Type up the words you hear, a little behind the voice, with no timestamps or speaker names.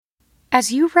As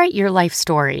you write your life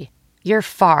story, you're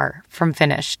far from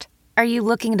finished. Are you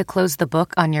looking to close the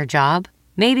book on your job?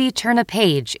 Maybe turn a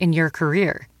page in your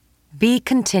career? Be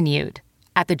continued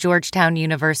at the Georgetown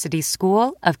University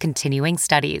School of Continuing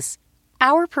Studies.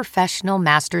 Our professional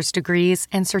master's degrees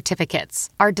and certificates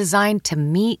are designed to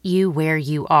meet you where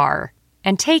you are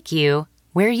and take you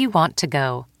where you want to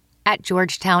go. At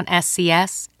Georgetown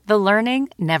SCS, the learning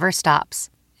never stops,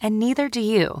 and neither do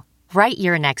you. Write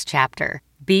your next chapter.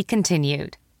 Be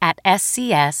continued at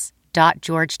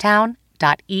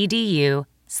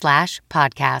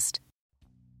scs.georgetown.edu/podcast.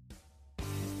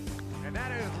 And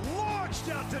that is launched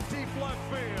out to deep left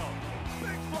field.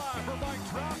 Big fly for Mike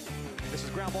Trout. This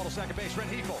is ground ball to second base.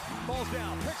 Rengifo falls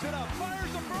down, picks it up,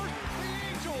 fires the first. The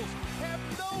Angels have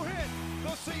no hit.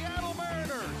 The Seattle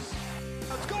Mariners.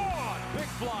 It's gone. Big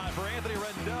fly for Anthony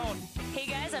Rendon. Hey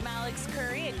guys, I'm Alex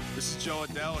Curry. This is Joe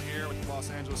Adell here with the Los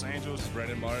Angeles Angels. This is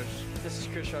Brendan Marsh. This is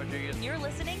Chris Rodriguez. You're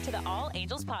listening to the All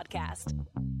Angels Podcast.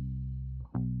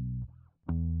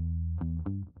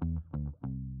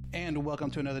 And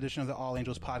welcome to another edition of the All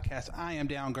Angels Podcast. I am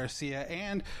Dallin Garcia,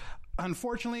 and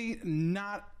unfortunately,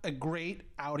 not a great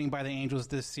outing by the Angels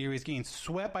this series, getting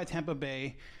swept by Tampa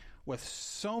Bay with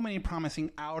so many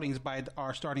promising outings by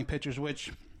our starting pitchers,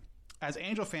 which, as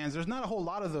Angel fans, there's not a whole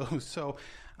lot of those. So,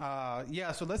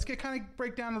 so let's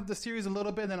break down the series a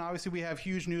little bit. And then obviously we have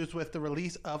huge news with the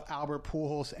release of Albert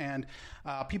Pujols, and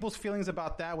people's feelings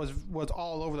about that was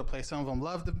all over the place. Some of them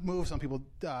loved the move. Some people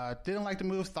didn't like the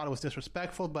moves, thought it was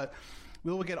disrespectful, but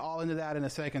we will get all into that in a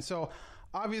second. So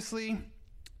obviously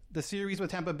the series with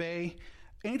Tampa Bay,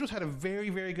 Angels had a very,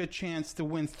 very good chance to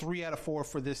win 3 out of 4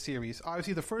 for this series.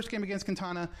 Obviously the first game against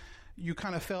Quintana, you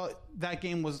kind of felt that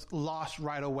game was lost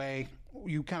right away.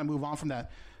 You kind of move on from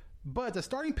that. But the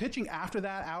starting pitching after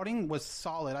that outing was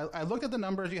solid. I looked at the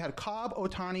numbers. You had Cobb,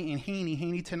 Ohtani, and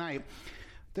Heaney tonight.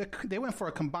 They went for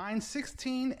a combined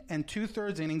 16 and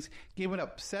 2/3 innings, giving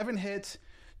up 7 hits,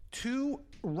 2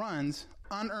 runs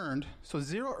unearned, so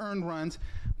 0 earned runs,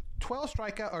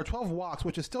 12 walks,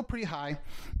 which is still pretty high,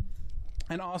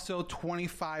 and also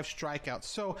 25 strikeouts.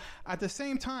 So at the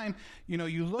same time,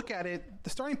 you look at it, the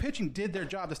starting pitching did their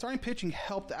job. The starting pitching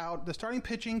helped out. The starting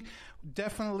pitching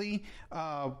definitely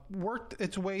worked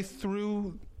its way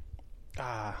through,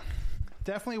 the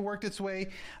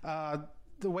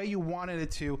way you wanted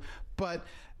it to. But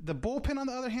the bullpen, on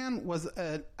the other hand, was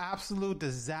an absolute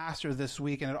disaster this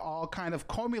week, and it all kind of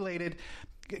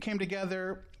came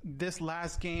together this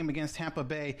last game against Tampa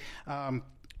Bay.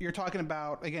 You're talking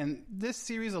about, again, this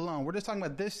series alone. We're just talking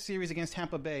about this series against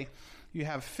Tampa Bay. You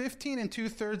have 15 and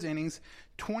 2/3 innings,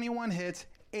 21 hits,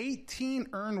 18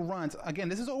 earned runs. Again,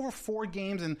 this is over 4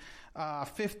 games and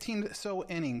 15 so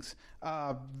innings.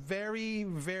 Very,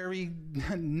 very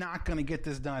not going to get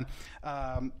this done.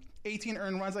 18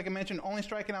 earned runs, like I mentioned, only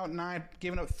striking out 9,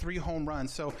 giving up 3 home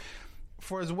runs. So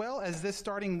for as well as this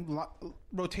starting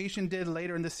rotation did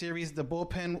later in the series, the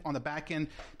bullpen on the back end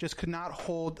just could not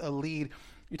hold a lead.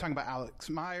 You're talking about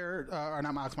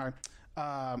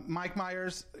Mike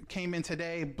Myers came in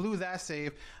today, blew that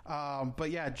save.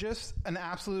 But yeah, just an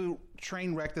absolute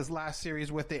train wreck this last series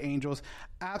with the Angels.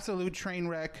 Absolute train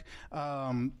wreck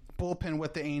bullpen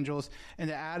with the Angels. And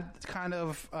to add kind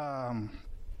of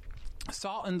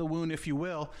salt in the wound, if you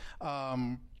will,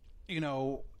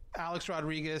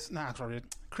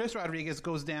 Chris Rodriguez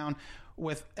goes down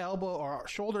with elbow or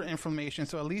shoulder inflammation.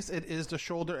 So at least it is the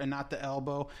shoulder and not the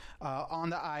elbow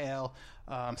on the IL.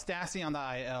 Stassi on the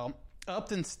IL.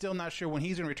 Upton's still not sure when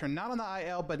he's going to return. Not on the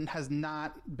IL, but has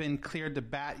not been cleared to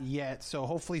bat yet. So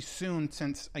hopefully soon,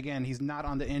 since, again, he's not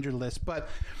on the injured list. But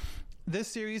this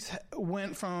series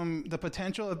went from the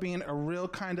potential of being a real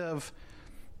kind of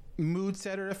mood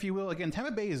setter, if you will. Again,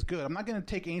 Tampa Bay is good. I'm not going to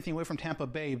take anything away from Tampa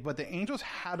Bay, but the Angels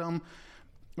had them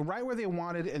right where they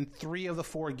wanted in 3 of the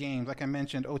 4 games. Like I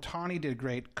mentioned, Ohtani did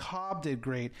great. Cobb did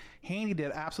great. Heaney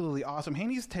did absolutely awesome.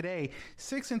 Heaney's today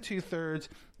 6 and 2/3,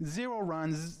 0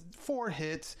 runs, 4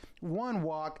 hits, 1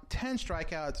 walk, 10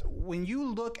 strikeouts. When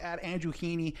you look at Andrew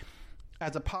Heaney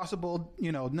as a possible,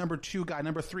 number 2 guy,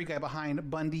 number 3 guy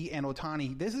behind Bundy and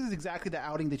Ohtani, this is exactly the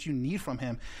outing that you need from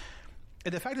him.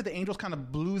 And the fact that the Angels kind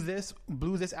of blew this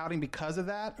outing because of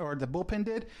that, or the bullpen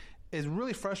did, is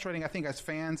really frustrating, I think, as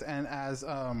fans and as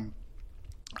a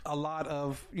lot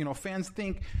of fans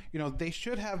think they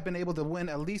should have been able to win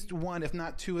at least 1, if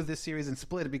not 2, of this series and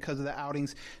split it because of the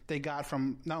outings they got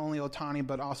from not only Ohtani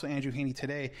but also Andrew Heaney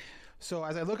today. So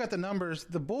as I look at the numbers,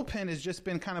 the bullpen has just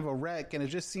been kind of a wreck, and it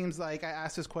just seems like, I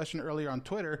asked this question earlier on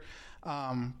Twitter,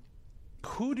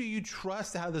 who do you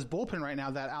trust out of this bullpen right now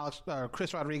that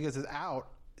Chris Rodriguez is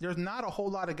out? There's not a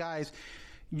whole lot of guys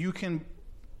you can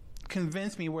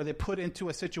convince me where they put into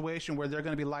a situation where they're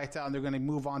going to be lights out and they're going to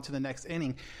move on to the next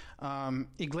inning.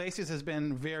 Iglesias has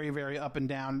been very, very up and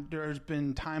down. There's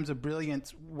been times of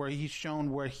brilliance where he's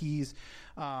shown where he's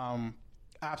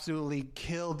absolutely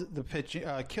killed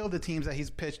the teams that he's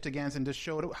pitched against and just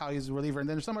showed how he's a reliever. And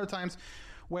then there's some other times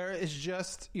where it's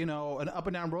just, an up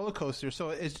and down roller coaster. So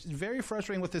it's very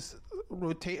frustrating with this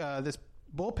this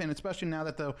bullpen, especially now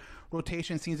that the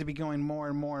rotation seems to be going more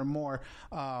and more and more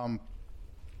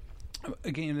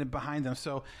again behind them.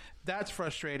 So that's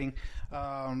frustrating.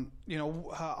 On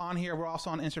here, we're also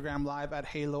on Instagram Live at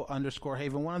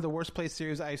Halo_Haven. One of the worst play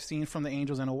series I've seen from the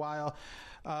Angels in a while.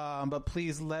 But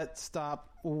please let's stop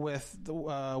with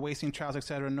the, wasting Trout,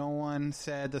 etc. No one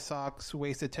said the Sox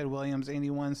wasted Ted Williams.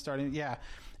 Anyone starting? Yeah,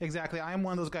 exactly. I'm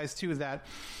one of those guys too that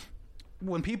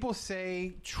when people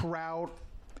say Trout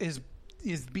is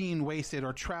being wasted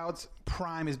or Trout's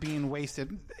prime is being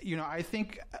wasted, I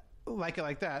think like it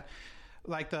like that.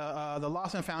 Like the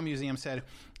Lost and Found Museum said,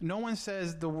 no one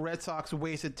says the Red Sox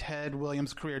wasted Ted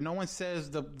Williams' career. No one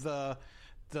says the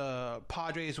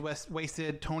Padres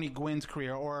wasted Tony Gwynn's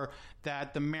career, or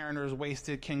that the Mariners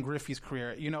wasted Ken Griffey's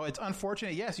career. It's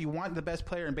unfortunate. Yes, you want the best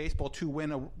player in baseball to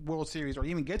win a World Series or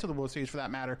even get to the World Series for that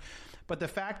matter. But the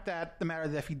fact that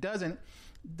if he doesn't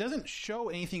show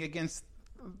anything against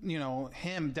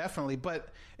him, definitely. But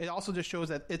it also just shows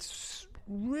that it's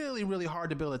really, really hard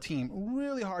to build a team.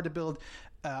 Really hard to build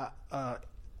a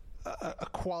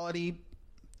quality,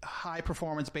 high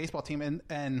performance baseball team.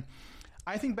 And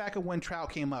I think back at when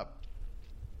Trout came up,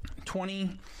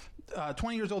 20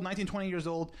 years old, 19, 20 years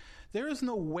old, there is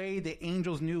no way the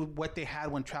Angels knew what they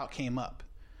had when Trout came up.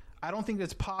 I don't think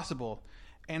it's possible.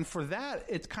 And for that,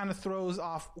 it kind of throws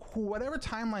off whatever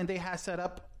timeline they had set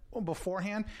up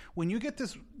beforehand. When you get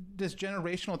this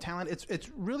generational talent, it's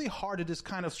really hard to just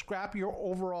kind of scrap your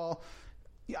overall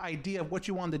idea of what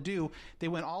you wanted to do. They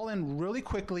went all in really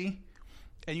quickly.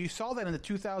 And you saw that in the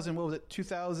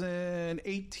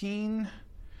 2018?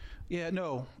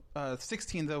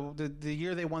 16, the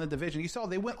year they won the division. You saw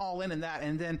they went all in that.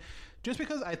 And then just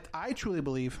because I truly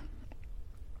believe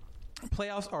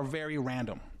playoffs are very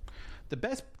random. The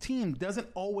best team doesn't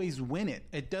always win it.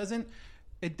 It doesn't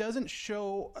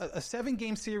show a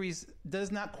 7-game series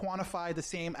does not quantify the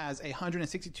same as a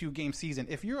 162-game season.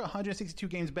 If you're 162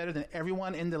 games better than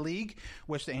everyone in the league,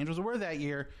 which the Angels were that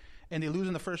year, and they lose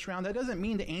in the first round, that doesn't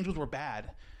mean the Angels were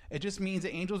bad. It just means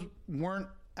the Angels weren't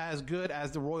as good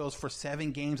as the Royals for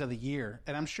 7 games of the year.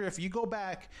 And I'm sure if you go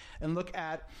back and look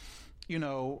at,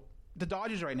 the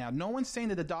Dodgers right now, no one's saying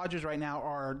that the Dodgers right now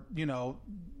are,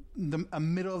 a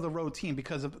middle of the road team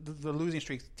because of the losing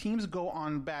streaks. Teams go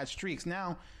on bad streaks.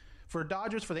 Now, for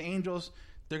Dodgers, for the Angels,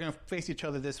 they're going to face each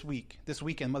other this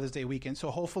weekend, Mother's Day weekend.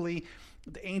 So hopefully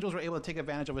the Angels were able to take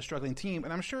advantage of a struggling team.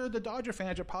 And I'm sure the Dodger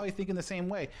fans are probably thinking the same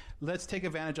way. Let's take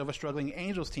advantage of a struggling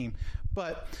Angels team.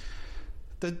 But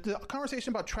the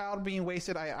conversation about Trout being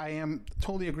wasted, I am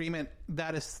totally in agreement.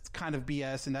 That is kind of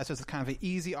BS, and that's just kind of an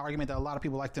easy argument that a lot of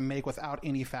people like to make without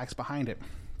any facts behind it.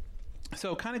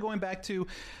 So kind of going back to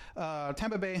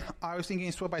Tampa Bay, obviously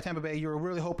getting swept by Tampa Bay, you were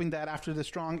really hoping that after the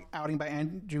strong outing by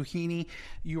Andrew Heaney,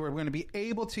 you were going to be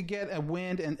able to get a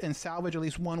win and salvage at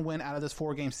least one win out of this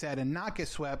 4-game set and not get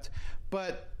swept.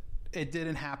 But it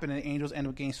didn't happen, and the Angels ended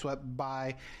up getting swept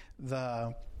by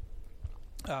the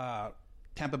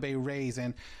Tampa Bay Rays.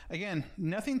 And again,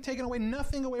 nothing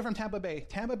away from Tampa Bay.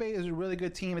 Tampa Bay is a really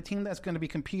good team, a team that's going to be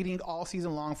competing all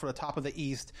season long for the top of the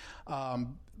East.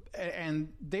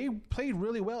 And they played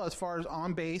really well as far as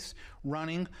on base,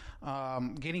 running,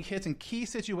 getting hits in key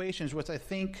situations, which I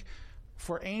think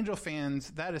for Angel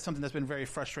fans, that is something that's been very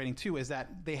frustrating too, is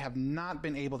that the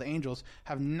Angels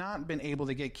have not been able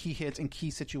to get key hits in key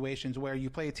situations where you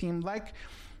play a team like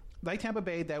Tampa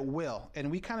Bay that will. And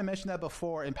we kind of mentioned that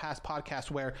before in past podcasts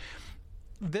where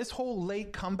this whole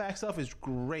late comeback stuff is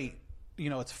great.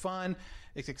 It's fun,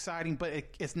 it's exciting, but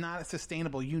it's not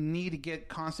sustainable. You need to get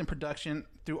constant production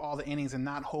through all the innings and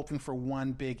not hoping for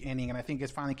one big inning. And I think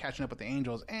it's finally catching up with the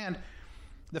Angels. And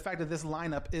the fact that this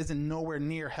lineup isn't nowhere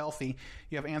near healthy.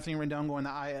 You have Anthony Rendon going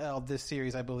to IL this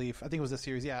series, I believe. I think it was this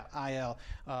series. Yeah, IL.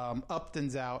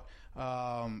 Upton's out.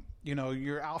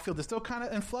 Your outfield is still kind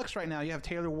of in flux right now. You have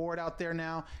Taylor Ward out there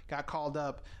now, got called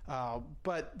up.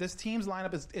 But this team's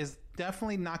lineup is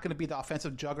definitely not going to be the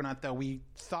offensive juggernaut that we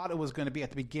thought it was going to be at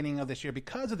the beginning of this year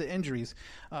because of the injuries.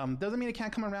 Doesn't mean it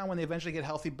can't come around when they eventually get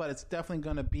healthy, but it's definitely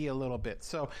going to be a little bit.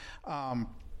 So,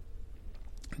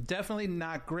 definitely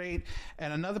not great.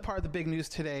 And another part of the big news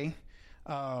today,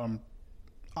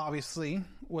 obviously,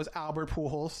 was Albert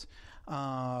Pujols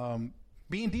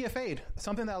being DFA'd.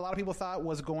 Something that a lot of people thought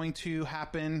was going to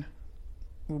happen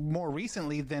more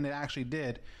recently than it actually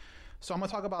did. So I'm going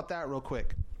to talk about that real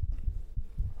quick.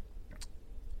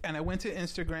 And I went to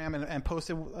Instagram and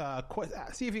posted,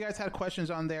 see if you guys had questions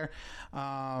on there.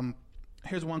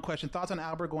 Here's one question. Thoughts on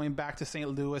Albert going back to St.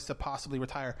 Louis to possibly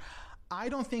retire? I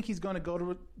don't think he's going to go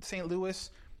to St. Louis.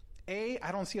 I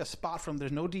don't see a spot for him.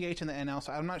 There's no DH in the NL,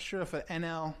 so I'm not sure if an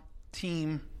NL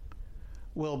team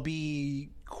will be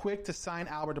quick to sign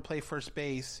Albert to play first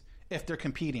base if they're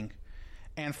competing.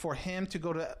 And for him to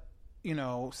go to,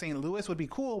 St. Louis would be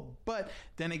cool. But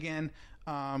then again,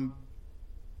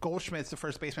 Goldschmidt's the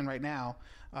first baseman right now.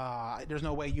 There's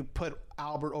no way you put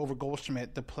Albert over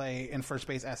Goldschmidt to play in first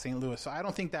base at St. Louis. So I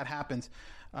don't think that happens.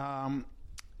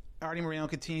 Artie Moreno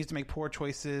continues to make poor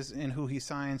choices in who he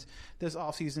signs. This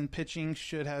offseason, pitching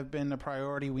should have been a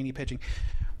priority. We need pitching.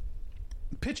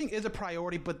 Pitching is a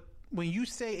priority, but when you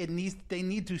say they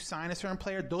need to sign a certain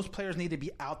player, those players need to be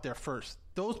out there first.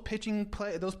 Those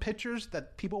pitchers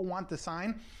that people want to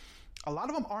sign, a lot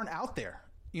of them aren't out there.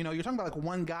 You're talking about like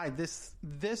one guy this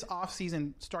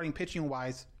offseason starting pitching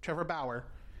wise, Trevor Bauer,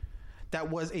 that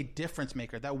was a difference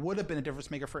maker. That would have been a difference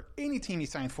maker for any team he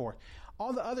signed for.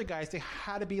 All the other guys, they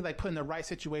had to be like put in the right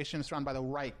situation, surrounded by the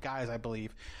right guys, I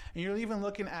believe. And you're even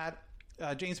looking at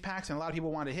James Paxton. A lot of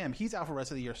people wanted him. He's out for the rest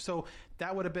of the year. So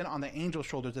that would have been on the Angels'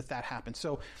 shoulders if that happened.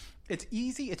 So it's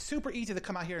easy. It's super easy to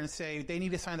come out here and say they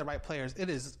need to sign the right players. It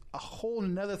is a whole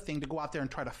nother thing to go out there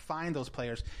and try to find those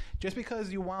players. Just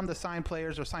because you want them to sign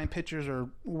players or sign pitchers or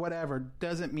whatever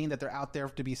doesn't mean that they're out there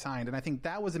to be signed. And I think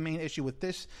that was the main issue with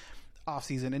this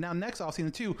offseason. And now next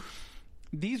offseason too,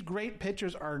 these great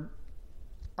pitchers are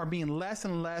being less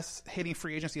and less hitting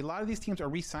free agency. A lot of these teams are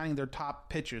re-signing their top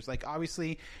pitchers. Like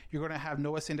obviously you're going to have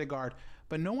Noah Syndergaard,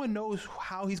 but no one knows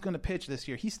how he's going to pitch this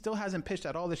year. He still hasn't pitched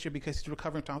at all this year because he's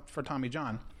recovering for Tommy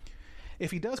John.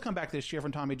 If he does come back this year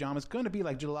from Tommy John, it's going to be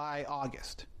like July,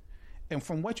 August. And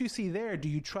from what you see there, do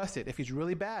you trust it? If he's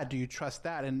really bad, do you trust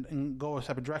that and go a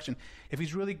separate direction? If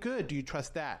he's really good, do you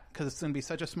trust that? Because it's going to be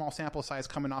such a small sample size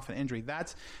coming off an injury.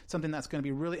 That's something that's going to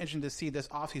be really interesting to see this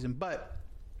offseason. But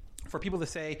for people to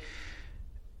say,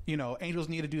 Angels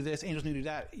need to do this, Angels need to do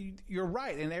that, you're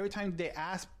right. And every time they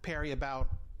ask Perry about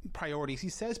priorities, he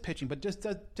says pitching. But just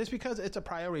because it's a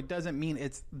priority doesn't mean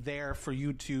it's there for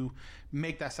you to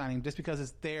make that signing. Just because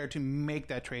it's there to make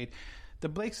that trade. The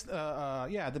Blake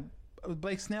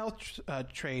Snell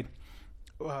trade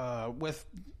with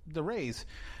the Rays.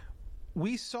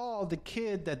 We saw the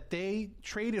kid that they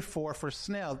traded for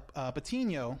Snell,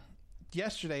 Patino,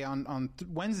 yesterday on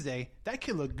Wednesday. That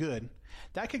kid looked good.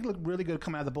 That kid looked really good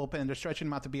coming out of the bullpen, and they're stretching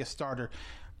him out to be a starter.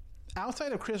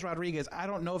 Outside of Chris Rodriguez, I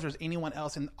don't know if there's anyone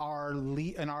else in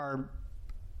our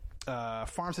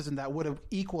farm system that would have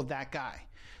equaled that guy.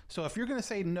 So if you're going to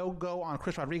say no go on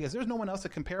Chris Rodriguez, there's no one else to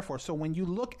compare for. So when you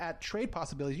look at trade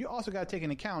possibilities, you also got to take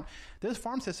into account this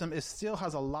farm system still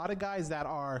has a lot of guys that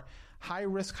are high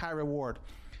risk, high reward.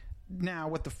 Now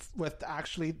with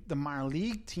actually the minor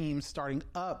league teams starting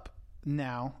up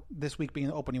now, this week being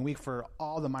the opening week for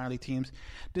all the minor league teams,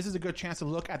 this is a good chance to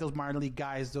look at those minor league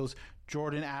guys, those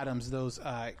Jordan Adams, those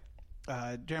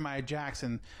Jeremiah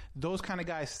Jackson, those kind of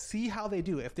guys, see how they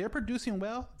do. If they're producing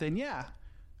well, then yeah,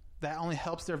 that only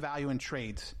helps their value in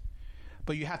trades.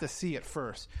 But you have to see it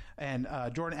first. And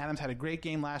Jordan Adams had a great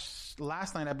game last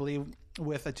night, I believe,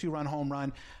 with a 2-run home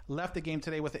run. Left the game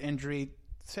today with an injury.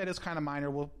 Said it's kind of minor.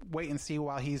 We'll wait and see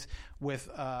while he's with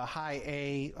High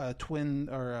A, Twin,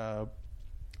 or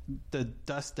the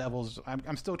Dust Devils.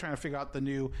 I'm still trying to figure out the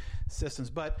new systems.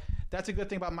 But that's a good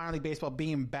thing about minor league baseball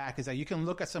being back, is that you can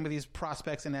look at some of these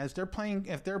prospects, and if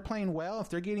they're playing well, if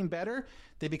they're getting better,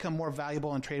 they become more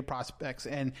valuable in trade prospects,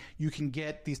 and you can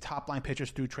get these top line pitchers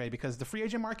through trade, because the free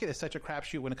agent market is such a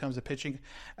crapshoot when it comes to pitching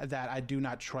that I do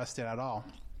not trust it at all.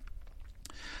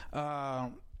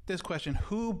 This question: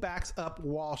 who backs up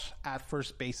Walsh at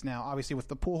first base now? Obviously, with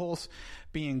the Pujols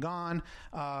being gone,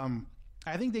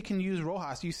 I think they can use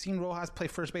Rojas. You've seen Rojas play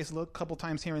first base a couple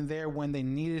times here and there when they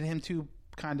needed him to,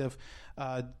 kind of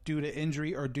due to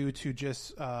injury or due to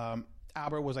just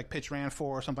Albert was like pitch ran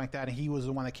for or something like that, and he was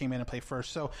the one that came in and played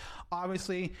first. So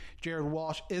obviously, Jared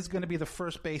Walsh is going to be the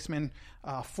first baseman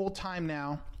full time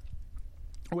now.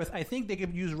 I think they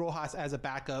could use Rojas as a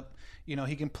backup.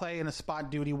 He can play in a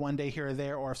spot duty one day here or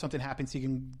there, or if something happens, he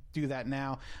can do that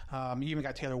now. You even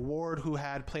got Taylor Ward, who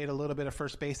had played a little bit of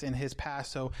first base in his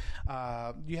past. So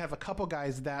you have a couple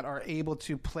guys that are able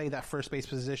to play that first base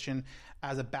position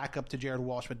as a backup to Jared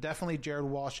Walsh. But definitely Jared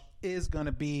Walsh is going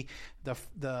to be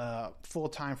the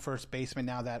full-time first baseman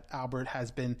now that Albert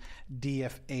has been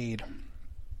DFA'd.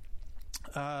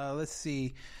 Let's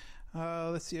see.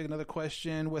 Let's see another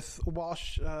question with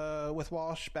Walsh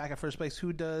back at first base.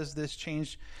 Who does this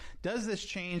change? Does this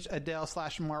change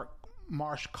Adell /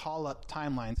 Marsh call up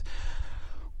timelines?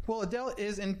 Well, Adell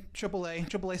is in AAA.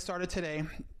 AAA started today.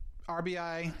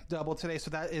 RBI double today, so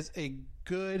that is a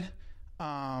good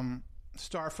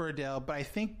start for Adell. But I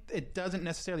think it doesn't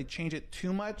necessarily change it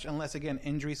too much unless, again,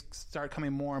 injuries start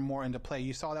coming more and more into play.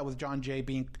 You saw that with John Jay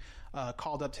being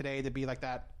called up today to be like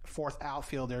that fourth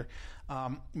outfielder.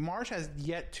 Marsh has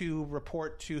yet to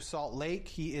report to Salt Lake.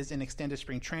 He is in extended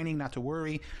spring training, not to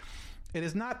worry. It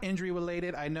is not injury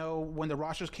related. I know when the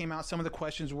rosters came out, some of the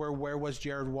questions were, where was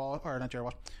where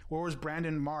was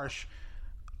Brandon Marsh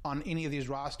on any of these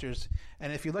rosters?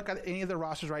 And if you look at any of the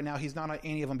rosters right now, he's not on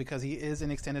any of them because he is in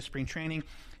extended spring training,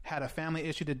 had a family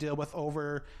issue to deal with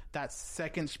over that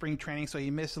second spring training, so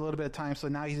he missed a little bit of time. So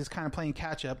now he's just kind of playing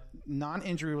catch up,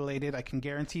 non-injury related. I can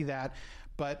guarantee that.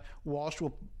 But Marsh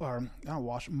will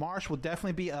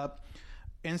definitely be up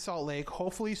in Salt Lake,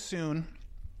 hopefully soon,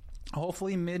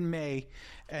 hopefully mid-May,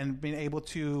 and being able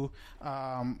to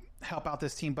help out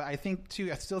this team. But I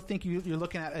still think you're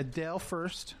looking at Adell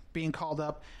first being called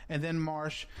up, and then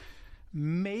Marsh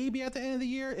maybe at the end of the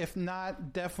year, if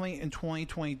not definitely in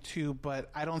 2022. But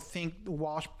I don't think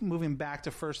Walsh moving back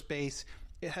to first base,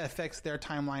 it affects their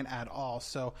timeline at all.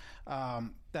 So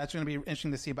that's going to be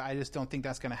interesting to see, but I just don't think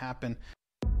that's going to happen.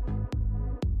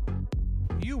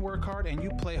 You work hard and you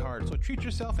play hard, so treat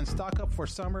yourself and stock up for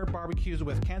summer barbecues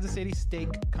with Kansas City Steak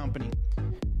Company.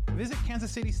 Visit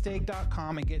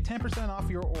kansascitysteak.com and get 10% off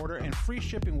your order and free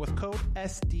shipping with code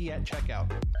SD at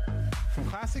checkout. From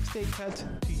classic steak cuts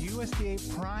to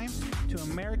USDA Prime to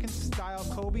American-style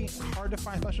Kobe,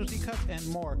 hard-to-find specialty cuts, and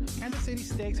more, Kansas City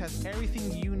Steaks has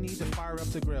everything you need to fire up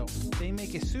the grill. They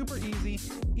make it super easy.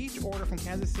 Each order from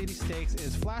Kansas City Steaks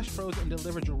is flash frozen and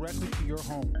delivered directly to your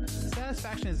home.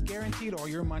 Satisfaction is guaranteed or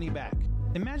your money back.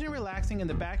 Imagine relaxing in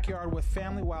the backyard with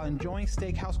family while enjoying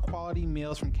steakhouse quality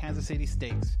meals from Kansas City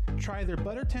Steaks. Try their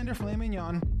butter tender filet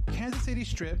mignon, Kansas City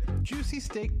strip, juicy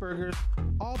steak burgers,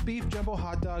 all beef jumbo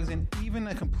hot dogs, and even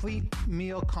a complete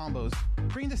meal combos.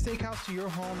 Bring the steakhouse to your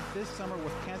home this summer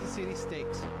with Kansas City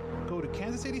Steaks. Go to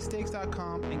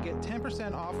kansascitysteaks.com and get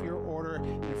 10% off your order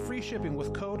and free shipping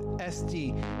with code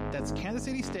SD. That's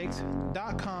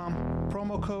kansascitysteaks.com,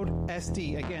 promo code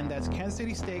SD. Again, that's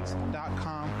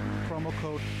kansascitysteaks.com, promo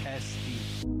code SD.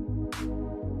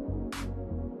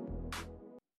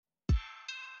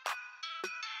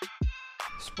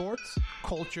 Sports,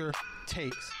 culture,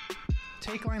 takes.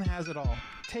 Takeline has it all.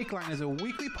 Takeline is a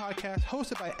weekly podcast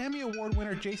hosted by Emmy Award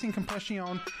winner Jason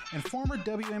Compression and former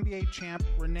WNBA champ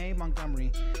Renee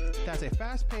Montgomery. That's a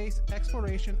fast-paced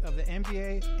exploration of the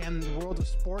NBA and the world of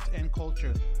sports and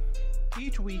culture.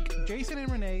 Each week, Jason and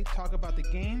Renee talk about the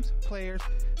games, players,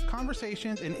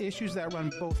 conversations, and issues that run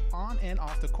both on and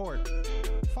off the court.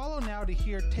 Follow now to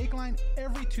hear Takeline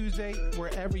every Tuesday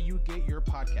wherever you get your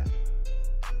podcast.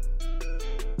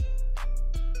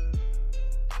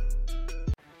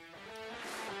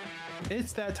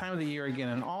 It's that time of the year again,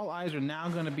 and all eyes are now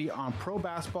going to be on pro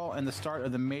basketball and the start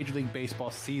of the Major League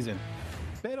Baseball season.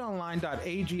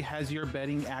 BetOnline.ag has your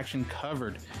betting action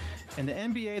covered. In the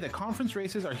NBA, the conference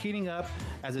races are heating up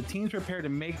as the teams prepare to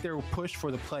make their push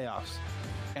for the playoffs.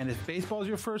 And if baseball is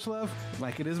your first love,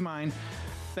 like it is mine,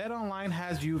 BetOnline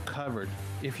has you covered.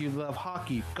 If you love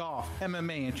hockey, golf,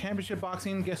 MMA, and championship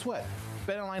boxing, guess what?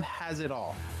 BetOnline has it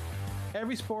all.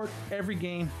 Every sport, every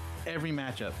game, every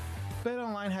matchup.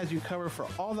 BetOnline has you covered for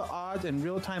all the odds and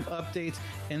real-time updates,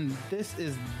 and this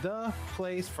is the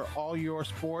place for all your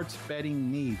sports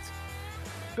betting needs.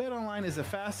 BetOnline is the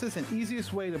fastest and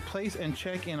easiest way to place and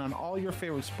check in on all your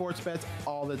favorite sports bets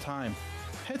all the time.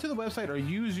 Head to the website or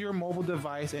use your mobile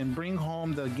device and bring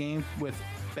home the game with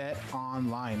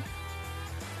BetOnline.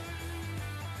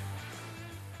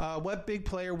 What big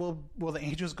player will the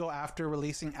Angels go after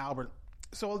releasing Albert?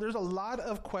 So there's a lot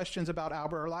of questions about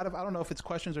Albert, I don't know if it's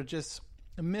questions or just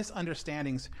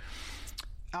misunderstandings.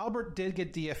 Albert did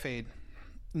get DFA'd.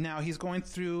 Now he's going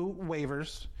through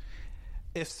waivers.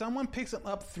 If someone picks him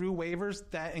up through waivers,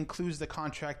 that includes the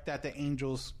contract that the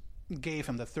Angels gave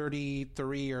him, the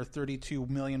 33 or 32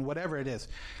 million, whatever it is.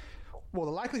 Well,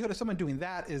 the likelihood of someone doing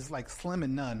that is like slim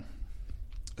and none.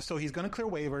 So he's going to clear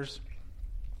waivers.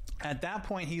 At that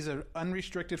point, he's an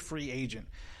unrestricted free agent.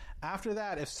 After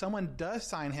that, if someone does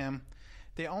sign him,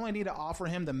 they only need to offer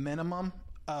him the minimum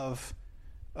of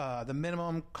the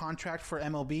minimum contract for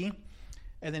MLB.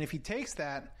 And then if he takes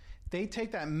that, they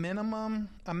take that minimum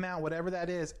amount, whatever that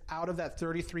is, out of that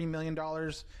 $33 million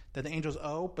that the Angels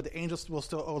owe, but the Angels will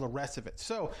still owe the rest of it.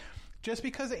 So just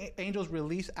because the Angels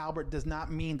release Albert does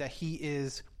not mean that he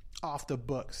is off the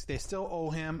books. They still owe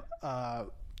him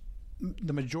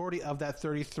the majority of that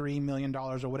 $33 million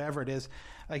or whatever it is.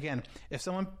 Again, if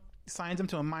someone signs him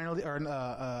to a minor league or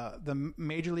the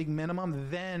major league minimum,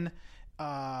 then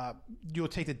you'll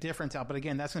take the difference out. But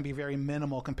again, that's going to be very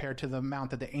minimal compared to the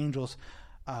amount that the Angels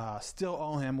still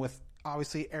owe him, with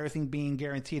obviously everything being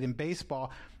guaranteed in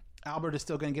baseball. Albert is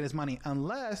still going to get his money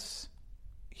unless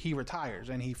he retires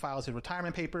and he files his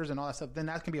retirement papers and all that stuff. Then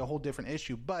that can be a whole different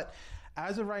issue. But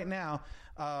as of right now,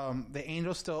 the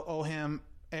Angels still owe him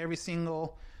every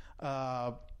single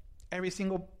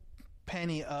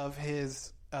penny of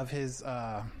his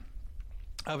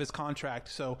contract.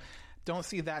 So don't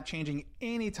see that changing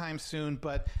anytime soon.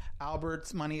 But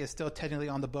Albert's money is still technically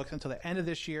on the books until the end of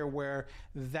this year, where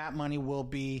that money will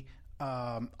be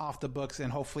off the books,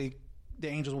 and hopefully the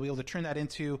Angels will be able to turn that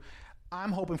into.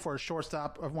 I'm hoping for a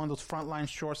shortstop, or one of those frontline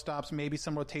shortstops, maybe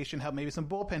some rotation help, maybe some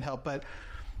bullpen help. But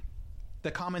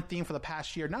the common theme for the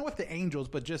past year, not with the Angels,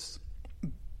 but just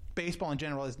baseball in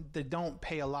general, is they don't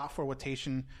pay a lot for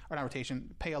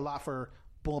pay a lot for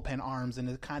bullpen arms, and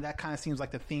that kind of seems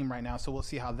like the theme right now. So we'll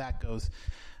see how that goes.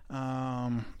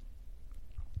 How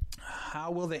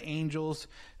will the Angels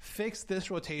fix this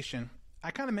rotation? I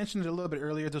kind of mentioned it a little bit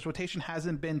earlier. This rotation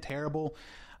hasn't been terrible.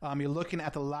 You're looking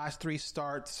at the last 3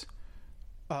 starts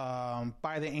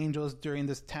by the Angels during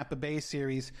this Tampa Bay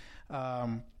series.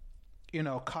 Cobb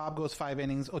goes 5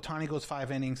 innings. Ohtani goes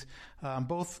 5 innings.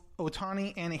 Both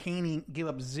Ohtani and Heaney give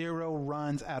up 0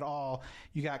 runs at all.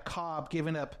 You got Cobb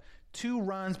giving up 2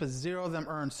 runs, but 0 of them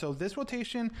earned. So this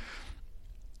rotation,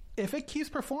 if it keeps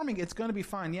performing, it's going to be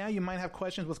fine. Yeah, you might have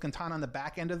questions with Quintana on the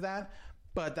back end of that,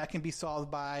 but that can be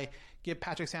solved by give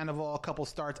Patrick Sandoval a couple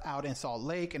starts out in Salt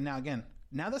Lake. And now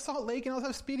that Salt Lake and all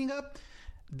that speeding up,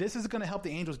 this is going to help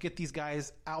the Angels get these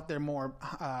guys out there more.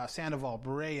 Sandoval,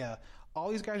 Barea,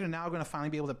 all these guys are now going to finally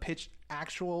be able to pitch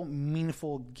actual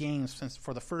meaningful games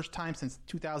for the first time since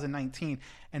 2019,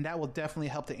 and that will definitely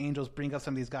help the Angels bring up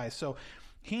some of these guys. So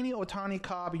Heaney, Ohtani,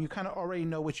 Cobb, and you kind of already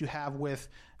know what you have with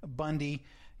Bundy.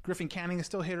 Griffin Canning is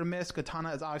still hit or miss.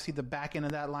 Quintana is obviously the back end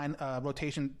of that line.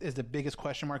 Rotation is the biggest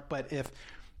question mark. But if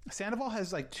Sandoval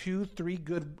has like 2-3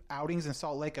 good outings in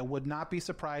Salt Lake, I would not be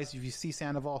surprised if you see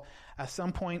Sandoval at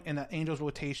some point in the Angels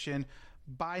rotation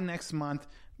by next month,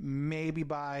 maybe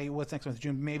by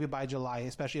June, maybe by July,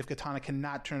 especially if Quintana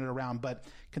cannot turn it around. But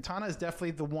Quintana is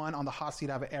definitely the one on the hot seat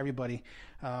out of everybody.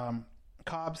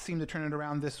 Cobb seemed to turn it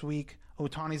around this week.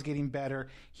 Ohtani's getting better.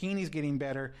 Heaney's getting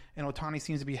better. And Ohtani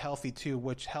seems to be healthy too,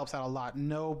 which helps out a lot.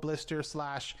 No blister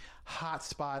 / hot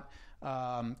spot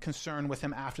concern with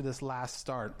him after this last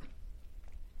start.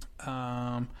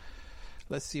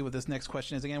 Let's see what this next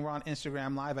question is. Again, we're on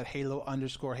Instagram Live at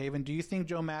Halo_Haven. Do you think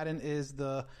Joe Maddon is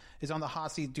on the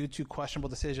hot seat due to questionable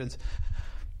decisions?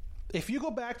 If you go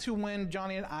back to when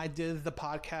Johnny and I did the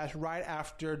podcast right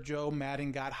after Joe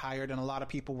Maddon got hired, and a lot of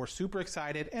people were super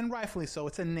excited, and rightfully so.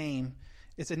 It's a name.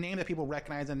 It's a name that people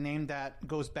recognize, a name that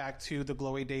goes back to the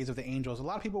glory days of the Angels. A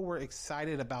lot of people were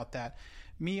excited about that.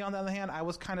 Me, on the other hand, I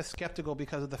was kind of skeptical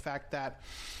because of the fact that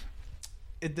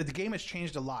the game has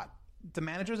changed a lot. The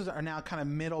managers are now kind of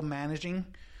middle managing.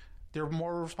 They're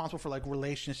more responsible for like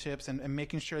relationships and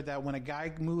making sure that when a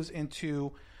guy moves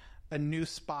into a new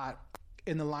spot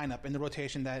in the lineup, in the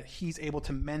rotation, that he's able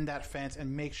to mend that fence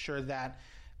and make sure that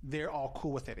they're all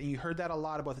cool with it. And you heard that a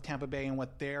lot about the Tampa Bay and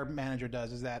what their manager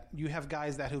does, is that you have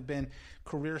guys that who've been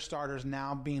career starters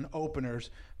now being openers,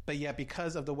 but yet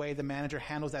because of the way the manager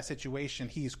handles that situation,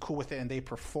 he's cool with it and they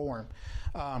perform.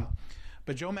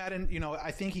 But Joe Maddon,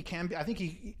 I think he can be. I think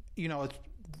he,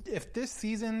 if this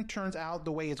season turns out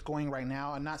the way it's going right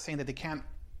now, I'm not saying that they can't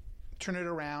turn it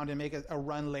around and make a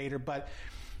run later, but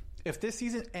if this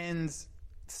season ends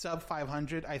sub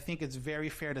 500, I think it's very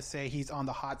fair to say he's on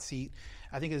the hot seat.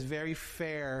 I think it's very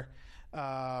fair.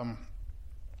 I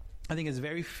think it's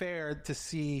very fair to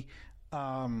see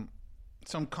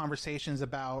some conversations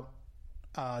about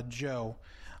Joe.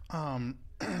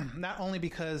 Not only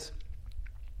because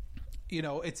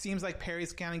it seems like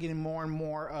Perry's kind of getting more and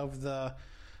more of the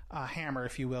hammer,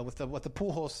 if you will, with the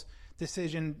Pujols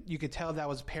decision. You could tell that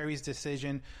was Perry's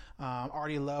decision.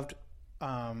 Already loved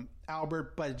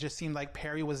Albert, but it just seemed like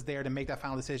Perry was there to make that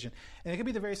final decision. And it could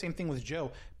be the very same thing with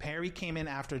Joe. Perry came in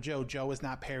after Joe. Joe is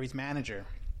not Perry's manager.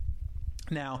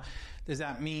 Now, does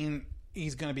that mean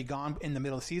he's going to be gone in the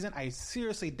middle of the season? I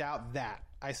seriously doubt that.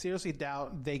 I seriously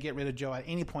doubt they get rid of Joe at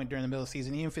any point during the middle of the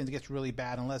season, even if it gets really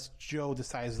bad, unless Joe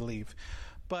decides to leave.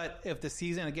 But if the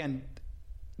season, again,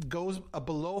 goes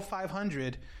below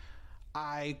 500,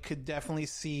 I could definitely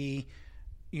see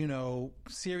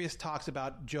serious talks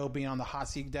about Joe being on the hot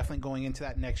seat, definitely going into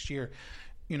that next year.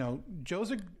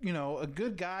 Joe's a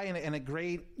good guy and a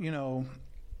great,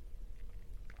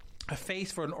 a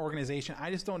face for an organization.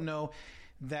 I just don't know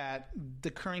that the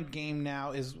current game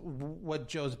now is what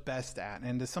Joe's best at.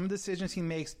 And some decisions he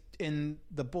makes in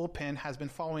the bullpen has been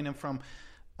following him from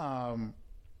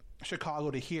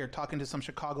Chicago to here, talking to some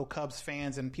Chicago Cubs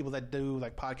fans and people that do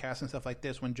like podcasts and stuff like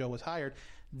this when Joe was hired.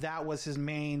 That was his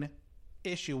main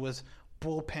issue, was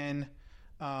bullpen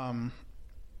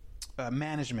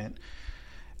management.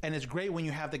 And it's great when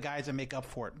you have the guys that make up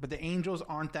for it. But the Angels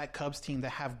aren't that Cubs team that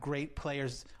have great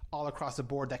players all across the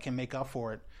board that can make up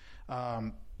for it.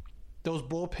 Those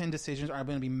bullpen decisions are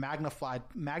going to be magnified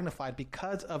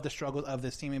because of the struggles of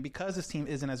this team and because this team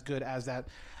isn't as good as that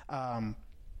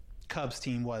Cubs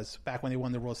team was back when they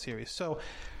won the World Series. So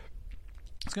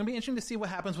it's going to be interesting to see what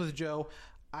happens with Joe.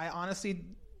 I honestly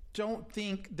don't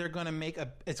think they're going to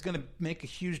it's going to make a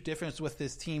huge difference with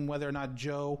this team whether or not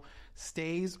Joe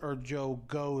stays or Joe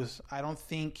goes. I don't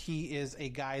think he is a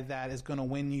guy that is going to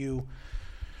win you.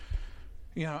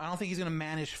 I don't think he's going to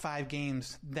manage 5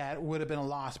 games that would have been a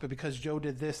loss, but because Joe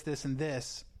did this, and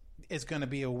this, it's going to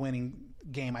be a winning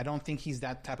game. I don't think he's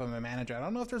that type of a manager. I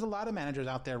don't know if there's a lot of managers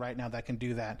out there right now that can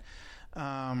do that.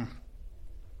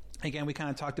 Again, we kind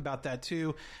of talked about that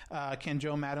too. Can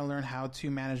Joe Maddon learn how to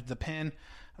manage the pen?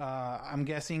 I'm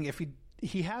guessing if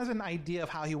he has an idea of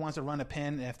how he wants to run a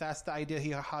pen, if that's the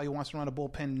idea how he wants to run a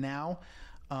bullpen now,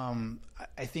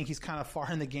 I think he's kind of far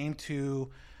in the game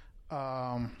to...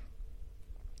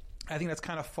 I think that's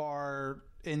kind of far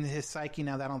in his psyche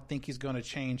now that I don't think he's going to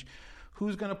change.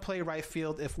 Who's going to play right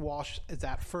field if Walsh is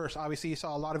at first? Obviously, you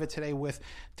saw a lot of it today with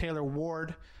Taylor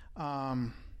Ward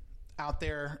out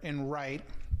there in right.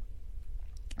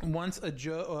 Once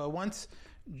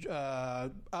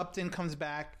Upton comes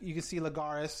back, you can see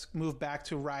Lagares move back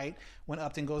to right when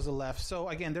Upton goes to left. So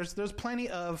again, there's plenty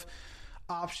of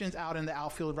options out in the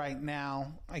outfield right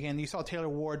now. Again, you saw Taylor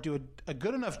Ward do a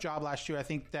good enough job last year. I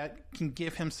think that can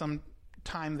give him some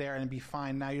time there and be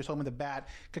fine. Now you're just hoping the bat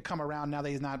could come around now that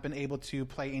he's not been able to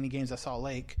play any games at Salt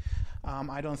Lake.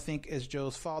 I don't think it's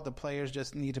Joe's fault. The players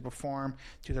just need to perform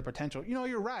to their potential.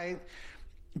 You're right,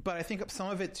 but I think some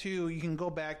of it too, you can go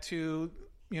back to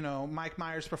Mike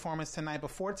Myers' performance tonight.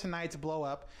 Before tonight's blow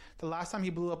up, the last time he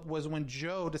blew up was when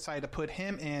Joe decided to put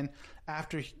him in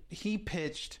after he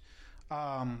pitched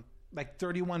like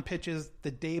 31 pitches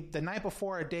the night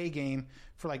before a day game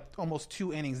for like almost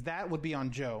 2 innings. That would be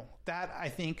on Joe. That I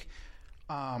think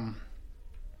that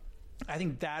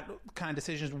kind of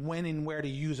decisions when and where to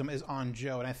use him is on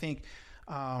Joe. And I think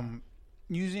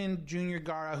using Junior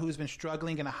Guerra, who's been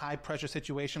struggling in a high pressure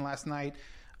situation last night,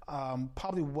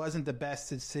 probably wasn't the best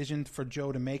decision for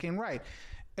Joe to make. And right,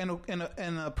 in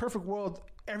a perfect world,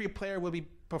 every player would be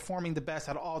performing the best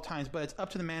at all times, but it's up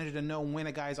to the manager to know when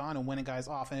a guy's on and when a guy's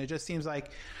off. And it just seems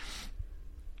like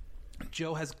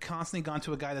Joe has constantly gone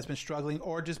to a guy that's been struggling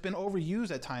or just been overused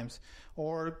at times,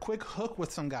 or quick hook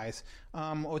with some guys.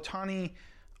 Ohtani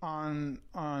on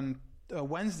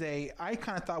Wednesday, I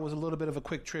kind of thought was a little bit of a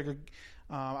quick trigger.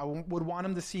 I would want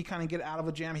him to see kind of get out of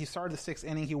a jam. He started the 6th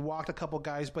inning. He walked a couple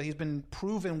guys, but he's been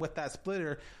proven with that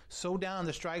splitter so down in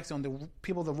the strike zone, the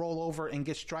people to roll over and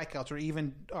get strikeouts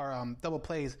or double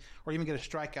plays or even get a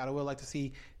strikeout. I would like to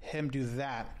see him do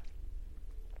that.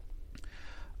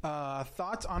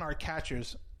 Thoughts on our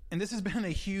catchers? And this has been a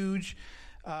huge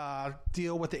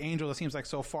deal with the Angels, it seems like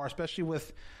so far, especially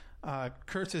with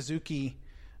Kurt Suzuki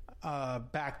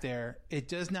back there. It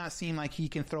does not seem like he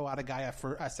can throw out a guy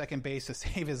at second base to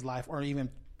save his life or even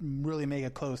really make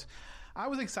it close. I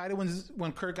was excited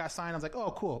when Kurt got signed. I was like,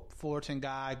 oh, cool. Fullerton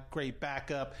guy, great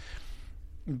backup.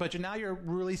 But now you're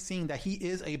really seeing that he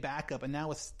is a backup. And now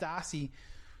with Stassi,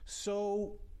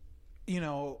 so,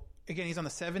 again, he's on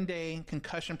the 7-day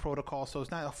concussion protocol, so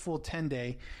it's not a full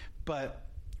 10-day. But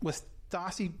with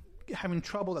Stassi having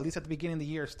trouble, at least at the beginning of the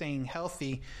year, staying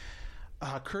healthy,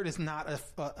 Kurt is not a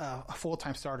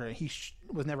full-time starter. He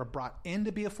was never brought in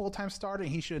to be a full-time starter,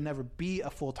 and he should never be a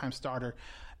full-time starter.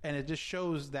 And it just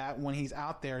shows that when he's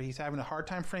out there, he's having a hard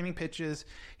time framing pitches.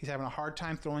 He's having a hard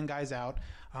time throwing guys out.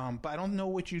 But I don't know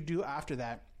what you do after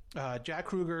that. Jack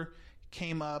Kruger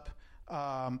came up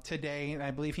today, and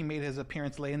I believe he made his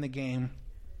appearance late in the game.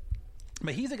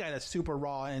 But he's a guy that's super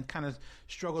raw and kind of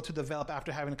struggled to develop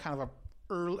after having kind of a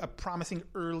promising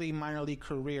early minor league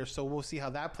career, so we'll see how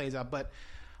that plays out. But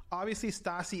obviously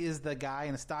Stassi is the guy,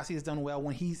 and Stassi has done well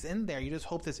when he's in there. You just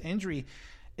hope this injury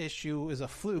issue is a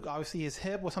fluke. Obviously his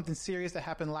hip was something serious that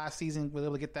happened last season. We were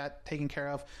able to get that taken care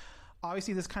of.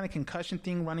 Obviously this kind of concussion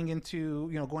thing, running into,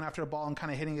 going after the ball and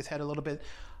kind of hitting his head a little bit,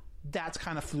 that's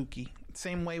kind of fluky.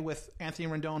 Same way with Anthony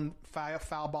Rendon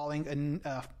foul balling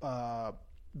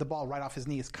the ball right off his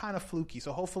knee is kind of fluky.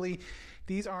 So hopefully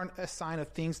these aren't a sign of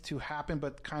things to happen,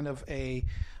 but kind of a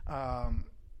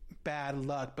bad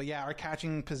luck. But yeah, our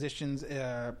catching positions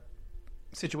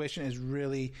situation is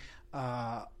really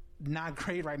not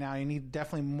great right now. You need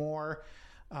definitely more,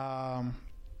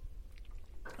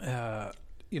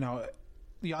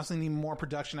 you also need more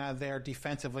production out of there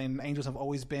defensively. And the Angels have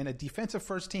always been a defensive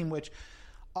first team, which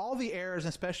all the errors,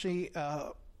 especially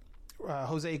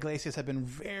Jose Iglesias, have been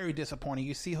very disappointing.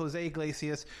 You see Jose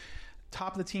Iglesias,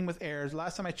 top of the team with errors.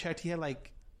 Last time I checked, he had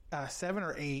like 7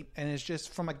 or 8. And it's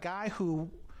just from a guy who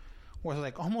was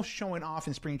like almost showing off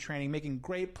in spring training, making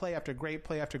great play after great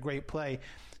play after great play,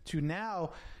 to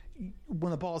now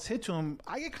when the ball's hit to him,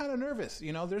 I get kind of nervous.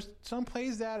 There's some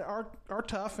plays that are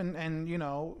tough, and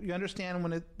you understand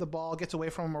when the ball gets away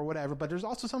from him or whatever, but there's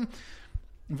also some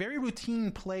very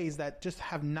routine plays that just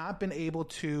have not been able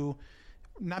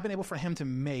for him to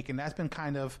make, and that's been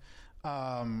kind of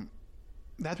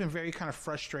very kind of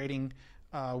frustrating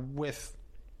with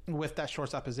that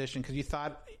shortstop position, because you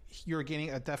thought you were getting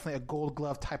definitely a Gold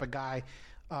Glove type of guy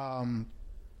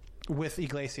with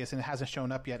Iglesias, and it hasn't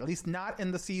shown up yet. At least not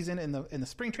in the season. In the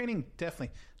spring training, definitely,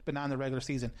 but not in the regular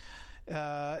season.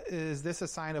 Is this a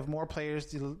sign of more players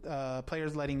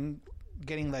getting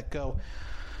let go?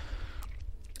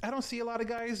 I don't see a lot of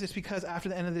guys, just because after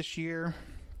the end of this year,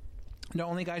 the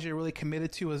only guys you're really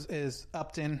committed to is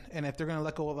Upton, and if they're going to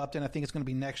let go of Upton, I think it's going to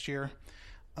be next year.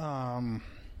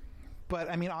 But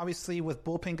I mean, obviously, with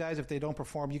bullpen guys, if they don't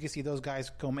perform, you can see those guys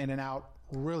go in and out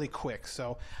really quick.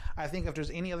 So I think if there's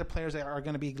any other players that are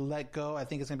going to be let go, I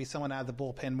think it's going to be someone out of the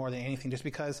bullpen more than anything, just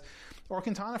because, or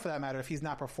Quintana for that matter, if he's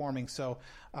not performing. So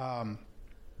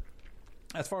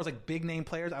as far as like big name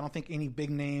players, I don't think any big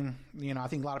name, I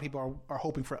think a lot of people are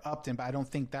hoping for Upton, but I don't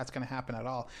think that's going to happen at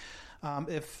all.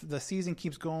 If the season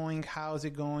keeps going, how's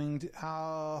it going?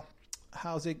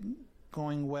 How's it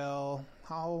going? Well,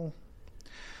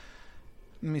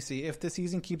 let me see. If the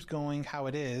season keeps going how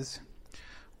it is,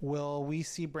 will we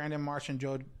see Brandon Marsh and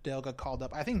Joe Adell get called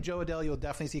up? I think Joe Adell you'll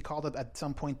definitely see called up at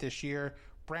some point this year.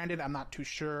 Brandon, I'm not too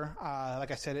sure. Like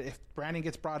I said, if Brandon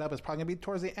gets brought up, it's probably going to be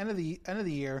towards the end of the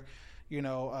year.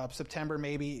 September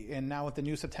maybe. And now with the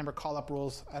new September call-up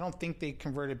rules, I don't think they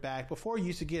converted back. Before, you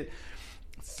used to get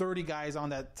 30 guys on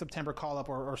that September call-up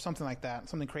or something like that,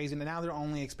 something crazy. And now they're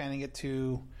only expanding it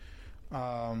to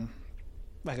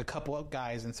like a couple of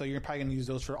guys. And so you're probably going to use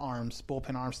those for arms,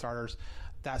 bullpen arm starters,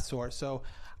 that sort. So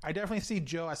I definitely see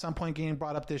Joe at some point getting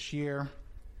brought up this year.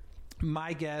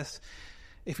 My guess,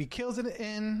 if he kills it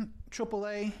in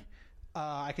AAA,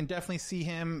 I can definitely see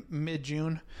him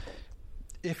mid-June.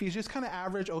 If he's just kind of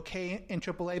average, okay in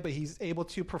AAA, but he's able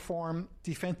to perform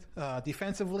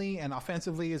defensively and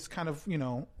offensively, is kind of,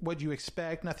 what you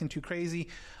expect, nothing too crazy,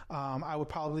 I would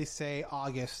probably say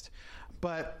August.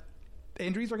 But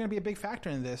injuries are going to be a big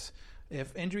factor in this.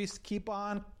 If injuries keep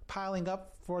on piling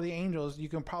up for the Angels, you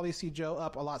can probably see Joe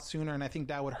up a lot sooner, and I think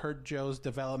that would hurt Joe's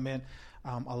development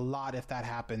a lot if that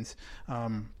happens.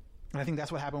 And I think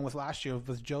that's what happened with last year.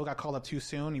 With Joe got called up too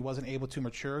soon. He wasn't able to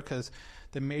mature because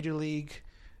the major league,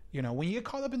 when you get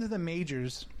called up into the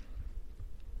majors,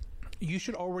 you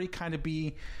should already kind of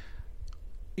be,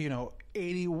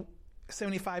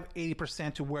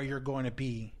 75-80% to where you're going to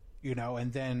be.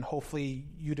 And then hopefully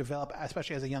you develop,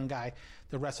 especially as a young guy,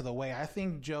 the rest of the way. I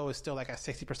think Joe is still like at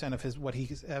 60% of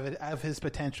his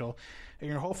potential.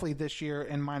 And hopefully this year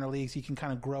in minor leagues, he can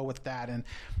kind of grow with that and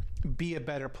be a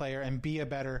better player and be a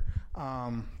better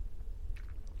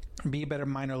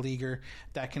minor leaguer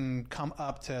that can come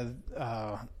up to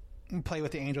play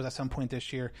with the Angels at some point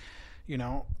this year.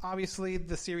 Obviously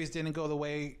the series didn't go the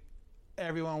way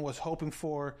everyone was hoping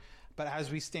for, but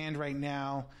as we stand right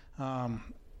now, the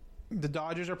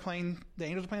Angels are playing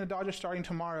the Dodgers starting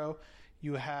tomorrow.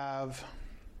 You have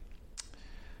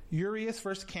Urias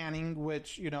versus Canning,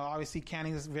 which, obviously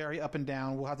Canning is very up and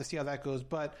down. We'll have to see how that goes.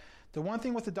 But the one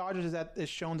thing with the Dodgers is that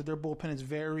it's shown that their bullpen is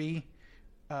very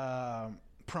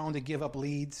prone to give up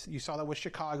leads. You saw that with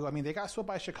Chicago. I mean, they got swept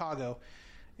by Chicago.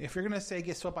 If you're going to say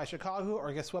get swept by Chicago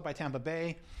or get swept by Tampa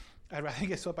Bay, I'd rather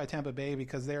get swept by Tampa Bay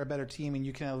because they're a better team, and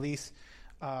you can at least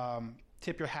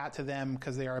tip your hat to them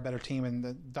because they are a better team, and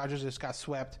the Dodgers just got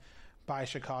swept by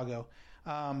Chicago.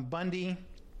 Bundy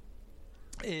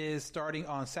is starting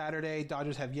on Saturday.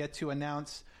 Dodgers have yet to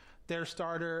announce their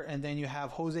starter, and then you have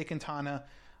Jose Quintana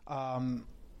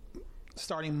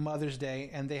starting Mother's Day,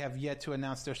 and they have yet to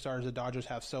announce their starters. The Dodgers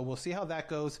have, so we'll see how that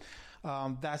goes.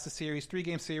 That's the series,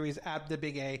 3-game series at the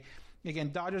Big A.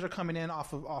 Again, Dodgers are coming in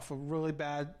off a really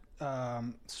bad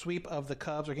sweep of the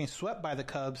Cubs, or getting swept by the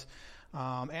Cubs.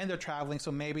 and they're traveling,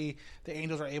 so maybe the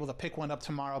Angels are able to pick one up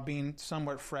tomorrow, being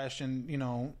somewhat fresh. And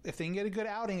if they can get a good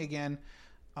outing again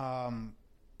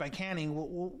by Canning,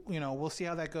 we'll see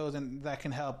how that goes, and that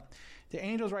can help. The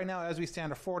Angels right now, as we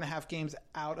stand, are 4.5 games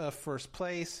out of first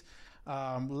place,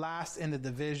 last in the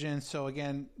division. So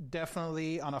again,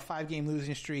 definitely on a 5-game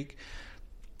losing streak.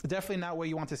 Definitely not what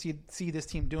you want to see this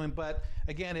team doing. But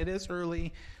again, it is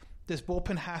early. This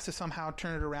bullpen has to somehow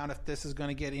turn it around if this is going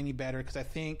to get any better, because I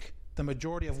think the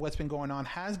majority of what's been going on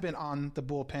has been on the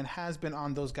bullpen, has been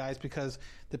on those guys, because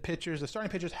the starting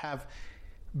pitchers have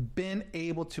been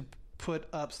able to put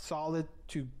up solid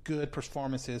to good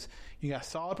performances. You got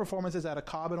solid performances out of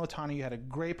Cobb and Ohtani. You had a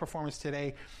great performance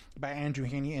today by Andrew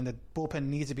Heaney, and the bullpen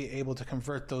needs to be able to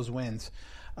convert those wins.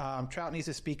 Trout needs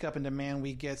to speak up and demand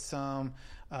we get some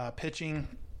pitching.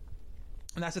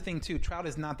 And that's the thing too. Trout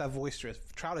is not that boisterous.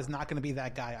 Trout is not going to be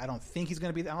that guy. I don't think he's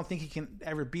going to be. I don't think he can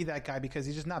ever be that guy, because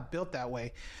he's just not built that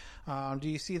way. Do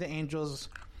you see the Angels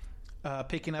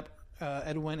picking up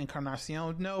Edwin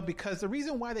Encarnacion? No, because the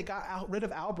reason why they got rid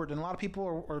of Albert, and a lot of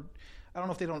people are I don't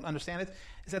know if they don't understand it,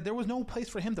 is that there was no place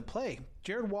for him to play.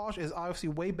 Jared Walsh is obviously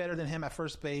way better than him at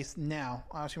first base now.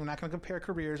 Obviously, we're not going to compare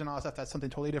careers and all that stuff. That's something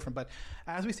totally different. But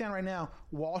as we stand right now,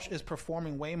 Walsh is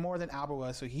performing way more than Albert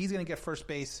was, so he's going to get first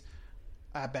base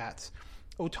at bats.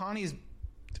 Ohtani's,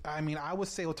 I would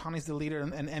say Ohtani's the leader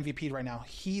and MVP right now.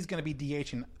 He's going to be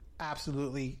DHing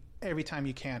absolutely every time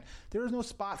you can. There is no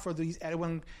spot for these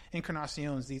Edwin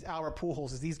Encarnaciones, these Albert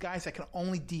Pujols, these guys that can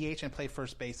only DH and play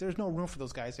first base. There's no room for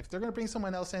those guys. If they're going to bring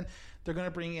someone else in, they're going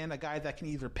to bring in a guy that can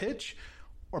either pitch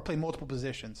or play multiple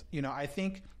positions. I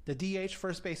think the DH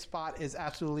first base spot is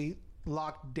absolutely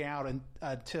locked down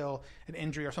until an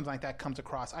injury or something like that comes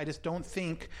across. I just don't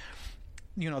think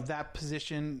that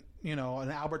position, an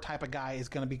Albert type of guy is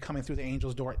going to be coming through the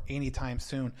Angels' door anytime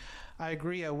soon. I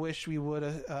agree. I wish he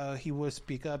would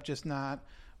speak up, just not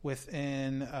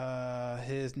within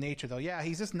his nature, though. Yeah,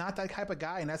 he's just not that type of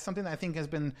guy, and that's something that I think has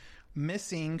been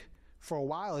missing for a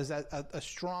while, is that a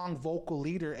strong vocal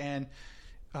leader. And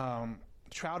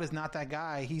Trout is not that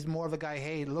guy. He's more of a guy,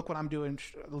 hey, look what I'm doing,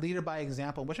 leader by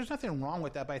example, which there's nothing wrong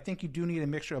with that, but I think you do need a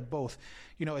mixture of both.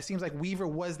 It seems like Weaver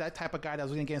was that type of guy that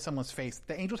was going to get in someone's face.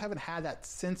 The Angels haven't had that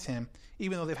since him,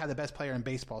 even though they've had the best player in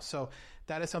baseball. So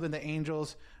that is something the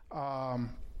Angels are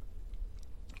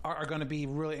going to be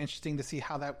really interesting to see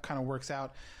how that kind of works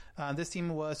out. This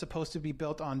team was supposed to be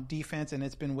built on defense, and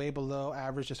it's been way below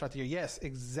average to start the year. Yes,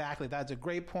 exactly. That's a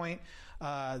great point.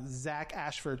 Zach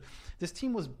Ashford. This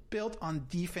team was built on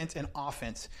defense and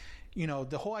offense.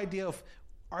 The whole idea of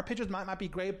our pitchers might not be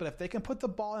great, but if they can put the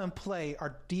ball in play,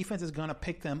 our defense is going to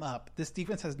pick them up. This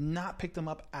defense has not picked them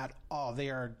up at all.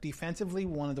 They are defensively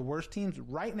one of the worst teams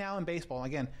right now in baseball.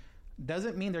 Again,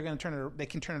 doesn't mean they can turn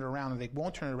it around, and they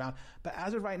won't turn it around. But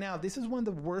as of right now, this is one of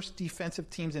the worst defensive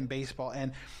teams in baseball.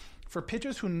 And for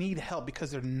pitchers who need help,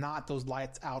 because they're not those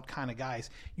lights out kind of guys,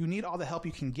 you need all the help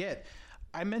you can get.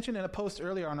 I mentioned in a post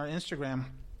earlier on our Instagram,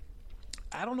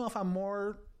 I don't know if I'm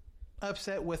more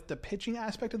upset with the pitching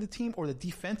aspect of the team or the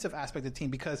defensive aspect of the team,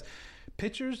 because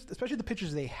pitchers, especially the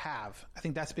pitchers they have, I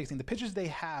think that's the big thing. The pitchers they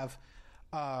have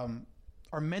are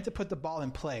meant to put the ball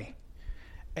in play.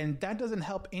 And that doesn't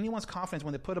help anyone's confidence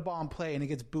when they put a ball in play and it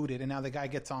gets booted, and now the guy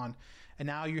gets on. And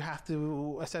now you have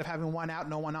to, instead of having one out,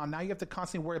 no one on, now you have to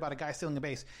constantly worry about a guy stealing a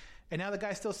base. And now the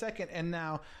guy's still second, and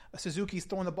now Suzuki's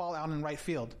throwing the ball out in right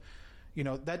field.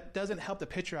 That doesn't help the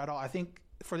pitcher at all. I think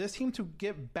for this team to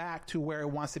get back to where it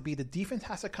wants to be, the defense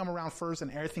has to come around first, and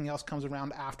everything else comes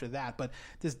around after that. But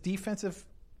this defensive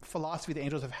philosophy the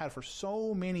Angels have had for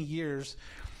so many years,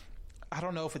 I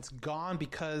don't know if it's gone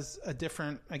because that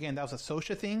was a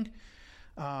Socha thing.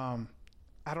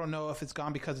 I don't know if it's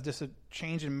gone because of just a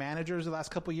change in managers the last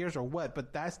couple of years or what,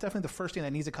 but that's definitely the first thing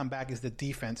that needs to come back, is the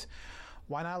defense.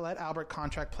 Why not let Albert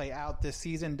contract play out this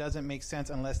season? Doesn't make sense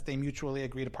unless they mutually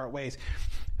agree to part ways.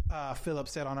 Philip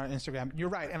said on our Instagram. You're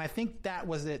right, and I think that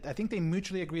was it. I think they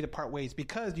mutually agreed to part ways,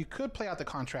 because you could play out the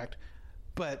contract,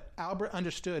 but Albert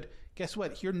understood, guess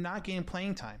what? You're not getting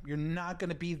playing time. You're not going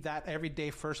to be that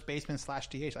everyday first baseman /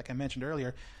 DH, like I mentioned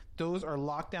earlier. Those are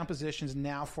lockdown positions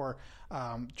now for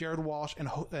Jared Walsh and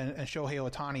Shohei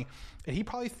Ohtani. And he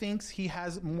probably thinks he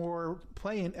has more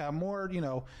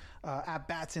at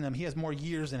bats in him. He has more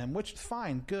years in him, which is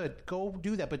fine, good. Go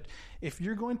do that. But if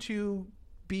you're going to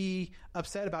be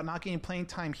upset about not getting playing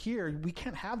time here, we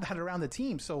can't have that around the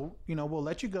team. So, we'll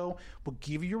let you go. We'll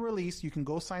give you your release. You can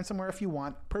go sign somewhere if you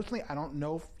want. Personally, I don't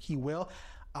know if he will.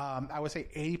 I would say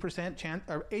 80% chance,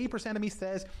 or 80% of me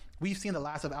says we've seen the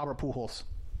last of Albert Pujols.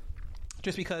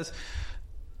 Just because,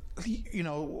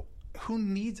 who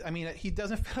needs? I mean, he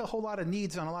doesn't fit a whole lot of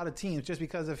needs on a lot of teams just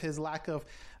because of his lack of,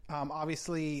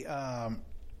 obviously,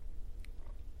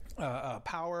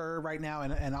 power right now,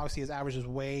 and obviously his average is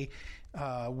way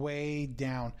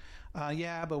down.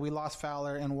 Yeah, but we lost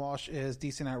Fowler, and Walsh is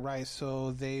decent at right,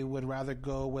 so they would rather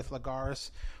go with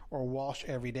Lagares or Walsh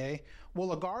every day. Well,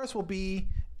 Lagares will be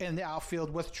in the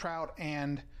outfield with Trout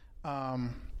and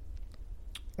Upton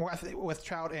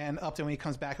when he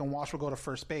comes back, and Walsh will go to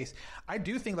first base. I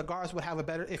do think Lagares would have a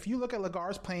better. If you look at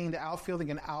Lagares playing the outfield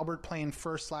and Albert playing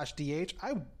first/DH,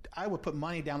 I would put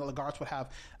money down that Lagares would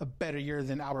have a better year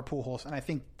than Albert Pujols, and I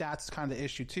think that's kind of the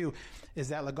issue too, is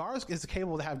that Lagares is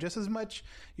capable to have just as much.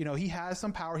 You know, he has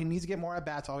some power. He needs to get more at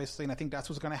bats, obviously, and I think that's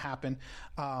what's going to happen.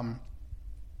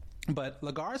 But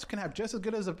Lagares can have just as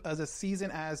good as a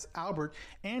season as Albert,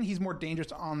 and he's more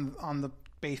dangerous on the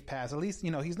base paths. At least, you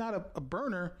know, he's not a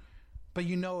burner, but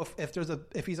you know,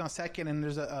 if he's on second and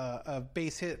there's a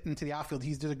base hit into the outfield,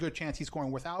 there's a good chance he's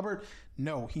scoring. With Albert,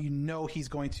 no, he's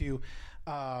going to,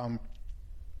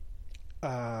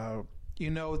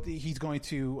 he's going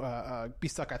to be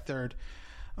stuck at third.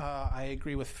 I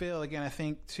agree with Phil again. I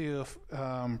think too.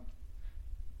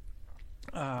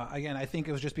 Again, I think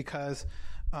it was just because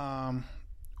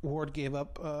Walsh gave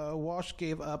up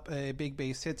a big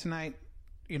base hit tonight.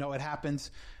 You know, it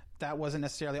happens. That wasn't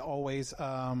necessarily always, it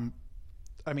happens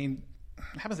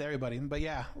to everybody. But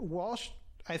yeah, Walsh,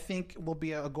 I think, will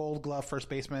be a Gold Glove first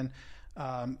baseman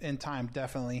in time,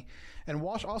 definitely. And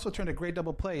Walsh also turned a great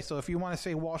double play. So if you want to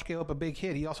say Walsh gave up a big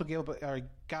hit, he also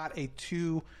got a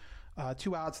two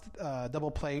outs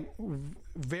double play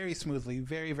very smoothly,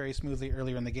 very, very smoothly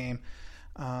earlier in the game.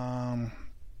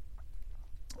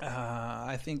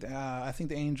 I think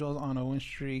the Angels on a win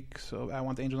streak. So I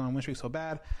want the Angels on a win streak so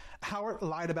bad. Howard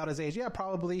lied about his age. Yeah,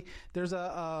 probably. There's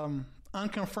a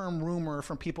unconfirmed rumor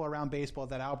from people around baseball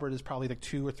that Albert is probably like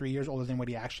 2 or 3 years older than what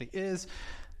he actually is.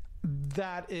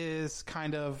 That is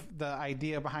kind of the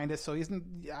idea behind it. So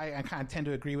I kind of tend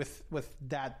to agree with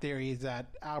that theory,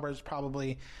 that Albert is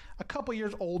probably a couple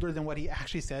years older than what he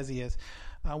actually says he is.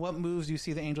 What moves do you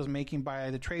see the Angels making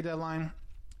by the trade deadline?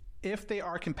 If they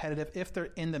are competitive, if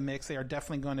they're in the mix, they are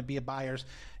definitely going to be buyers.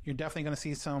 You're definitely going to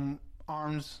see some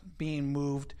arms being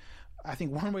moved. I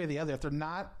think one way or the other.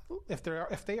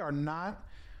 If they are not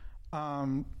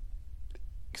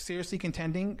seriously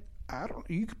contending,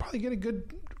 you could probably get a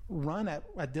good run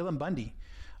at Dylan Bundy.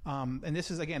 And this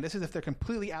is if they're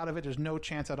completely out of it. There's no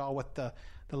chance at all with the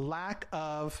lack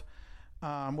of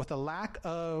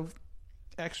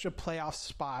extra playoff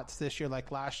spots this year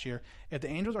like last year. If the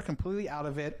Angels are completely out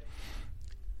of it,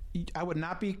 I would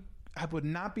not be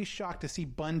shocked to see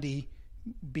Bundy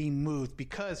being moved,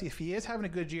 because if he is having a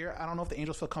good year, I don't know if the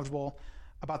Angels feel comfortable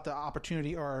about the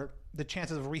opportunity or the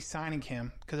chances of re-signing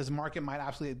him, because his market might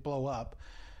absolutely blow up.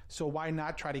 So why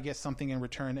not try to get something in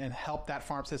return and help that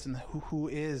farm system who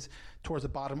is towards the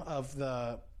bottom of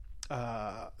the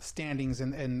standings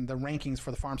and the rankings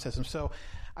for the farm system. So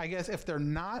I guess if they're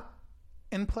not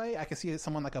in play, I can see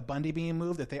someone like a Bundy being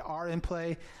moved. If they are in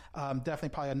play, definitely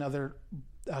probably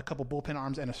a couple bullpen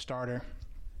arms and a starter.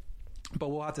 But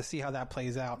we'll have to see how that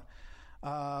plays out.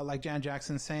 Like Jan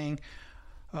Jackson saying,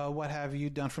 what have you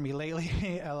done for me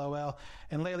lately? LOL.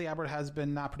 And lately, Albert has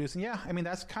been not producing. Yeah, I mean,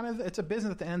 that's it's a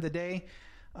business at the end of the day.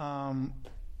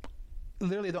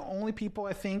 Literally, the only people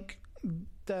I think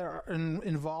that are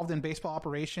involved in baseball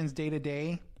operations day to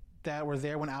day that were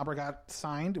there when Albert got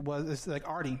signed was like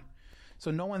Artie. So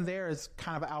no one there is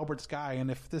kind of Albert's guy. And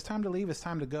if there's time to leave, it's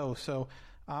time to go. So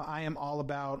I am all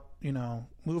about,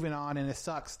 moving on. And it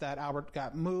sucks that Albert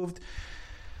got moved.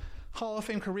 Hall of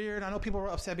Fame career, and I know people were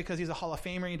upset because he's a Hall of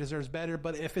Famer, he deserves better,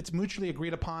 but if it's mutually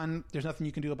agreed upon, there's nothing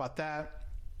you can do about that.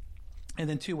 And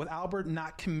then two, with Albert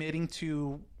not committing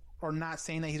to, or not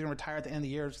saying that he's going to retire at the end of the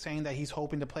year, saying that he's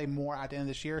hoping to play more at the end of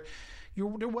this year,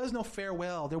 there was no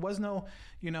farewell. There was no,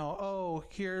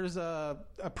 here's a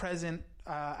present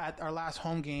at our last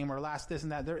home game or last this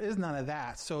and that. There is none of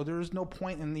that. So there's no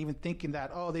point in even thinking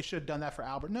that, they should have done that for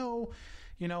Albert. No,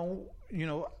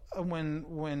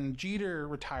 when Jeter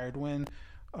retired, when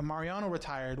Mariano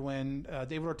retired, when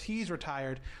David Ortiz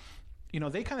retired,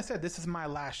 they kind of said, this is my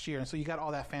last year. And so you got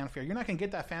all that fanfare. You're not going to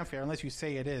get that fanfare unless you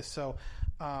say it is. So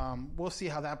we'll see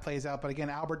how that plays out. But again,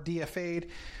 Albert DFA'd.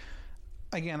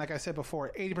 Again, like I said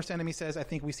before, 80% of me says I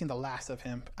think we've seen the last of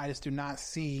him. I just do not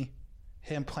see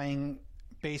him playing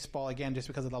baseball again just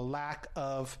because of the lack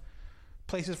of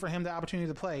places for him the opportunity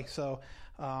to play. So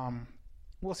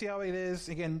we'll see how it is.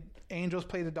 Again, Angels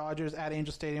play the Dodgers at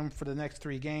Angel Stadium for the next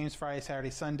 3 games, Friday, Saturday,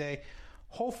 Sunday.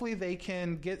 Hopefully they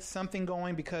can get something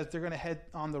going, because they're going to head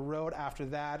on the road after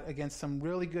that against some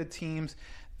really good teams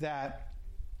that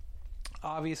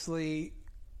obviously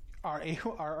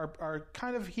are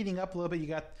kind of heating up a little bit.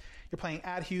 You're playing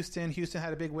at Houston. Houston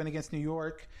had a big win against New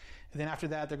York. And then after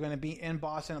that, they're going to be in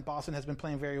Boston. And Boston has been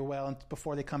playing very well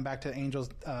before they come back to the Angels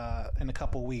in a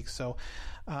couple weeks. So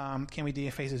Kenny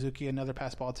DFA Suzuki, another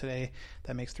pass ball today.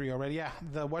 That makes 3 already. Yeah,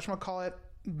 the whatchamacallit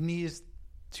needs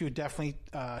to definitely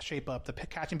shape up. The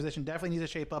catching position definitely needs to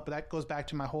shape up. But that goes back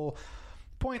to my whole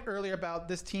point earlier about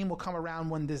this team will come around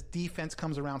when this defense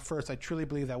comes around first. I truly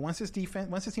believe that once this team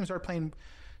starts playing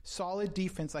solid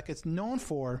defense like it's known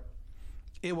for,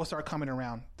 it will start coming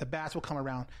around. The bats will come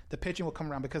around. The pitching will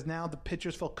come around because now the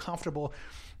pitchers feel comfortable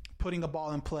putting a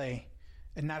ball in play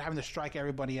and not having to strike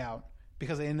everybody out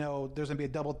because they know there's going to be a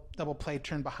double play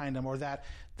turn behind them, or that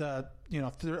the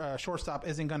shortstop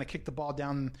isn't going to kick the ball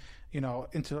down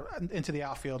into the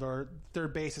outfield, or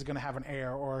third base is going to have an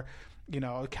error, or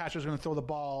a catcher's going to throw the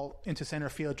ball into center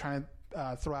field trying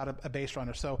to throw out a base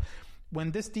runner. So when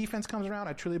this defense comes around,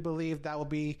 I truly believe that will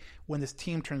be when this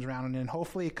team turns around. And then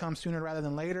hopefully it comes sooner rather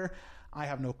than later. I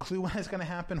have no clue when it's going to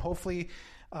happen. Hopefully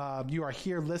you are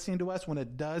here listening to us when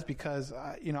it does, because,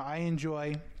 I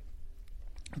enjoy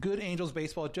good Angels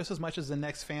baseball just as much as the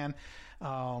next fan,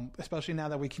 especially now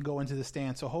that we can go into the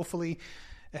stand. So hopefully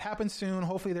it happens soon.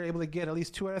 Hopefully they're able to get at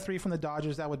least 2 out of 3 from the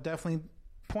Dodgers. That would definitely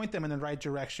point them in the right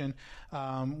direction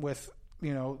with,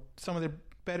 some of the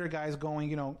better guys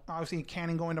going, obviously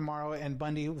Canning going tomorrow and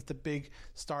Bundy with the big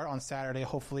start on Saturday.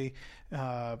 Hopefully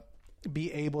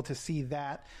be able to see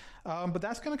that. But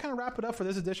that's going to kind of wrap it up for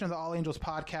this edition of the All Angels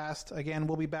podcast. Again,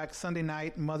 we'll be back Sunday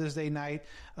night, Mother's Day night.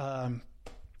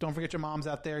 Don't forget your moms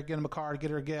out there. Get them a card, get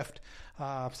her a gift.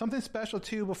 Something special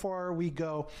too before we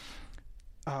go.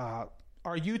 Our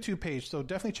YouTube page. So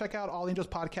definitely check out All Angels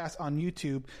podcast on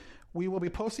YouTube. We will be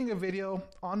posting a video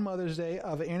on Mother's Day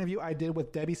of an interview I did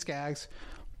with Debbie Skaggs.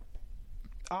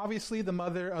 Obviously, the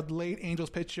mother of the late Angels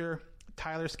pitcher,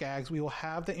 Tyler Skaggs. We will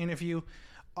have the interview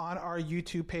on our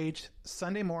YouTube page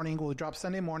Sunday morning. We'll drop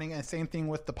Sunday morning, and same thing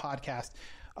with the podcast.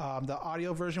 The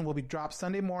audio version will be dropped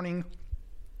Sunday morning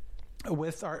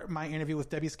with my interview with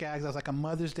Debbie Skaggs. That was like a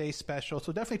Mother's Day special.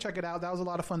 So definitely check it out. That was a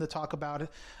lot of fun to talk about it.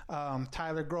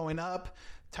 Tyler growing up,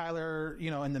 Tyler,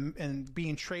 and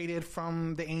being traded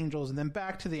from the Angels and then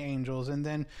back to the Angels. And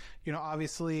then,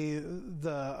 obviously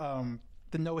the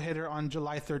no-hitter on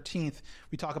July 13th.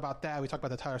 We talk about that. We talk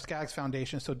about the Tyler Skaggs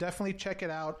Foundation. So definitely check it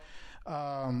out.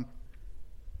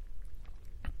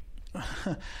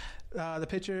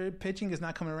 The pitching is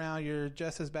not coming around. You're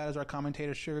just as bad as our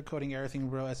commentators sugarcoating everything,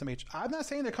 bro. SMH. I'm not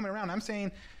saying they're coming around. I'm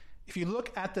saying if you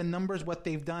look at the numbers, what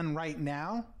they've done right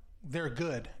now, they're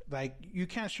good. Like, you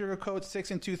can't sugarcoat 6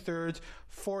 2/3,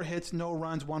 4 hits, no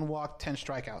runs, 1 walk, 10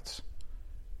 strikeouts.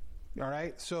 All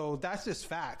right. So that's just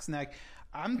facts. And like,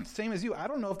 I'm same as you. I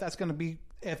don't know if that's going to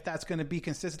be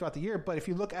consistent throughout the year, but if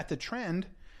you look at the trend,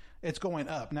 it's going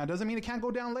up. Now, it doesn't mean it can't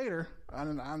go down later.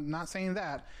 I'm not saying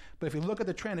that. But if you look at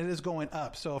the trend, it is going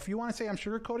up. So if you want to say I'm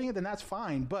sugarcoating it, then that's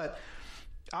fine. But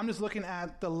I'm just looking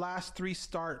at the last 3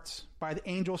 starts by the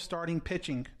Angels starting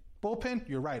pitching. Bullpen,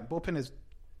 you're right. Bullpen is,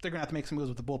 they're going to have to make some moves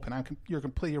with the bullpen. You're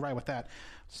completely right with that.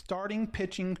 Starting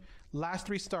pitching, last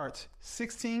 3 starts,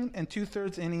 16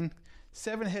 2/3 inning,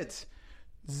 7 hits,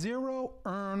 0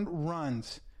 earned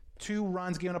runs, 2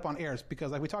 runs given up on errors.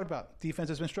 Because like we talked about, defense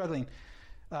has been struggling.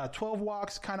 12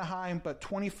 walks, kind of high, but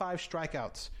 25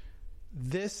 strikeouts.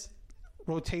 This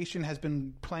rotation has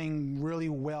been playing really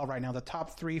well right now. The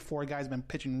top 3-4 guys have been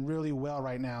pitching really well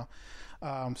right now.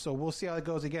 So we'll see how it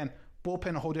goes. Again,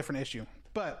 bullpen, a whole different issue.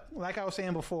 But like I was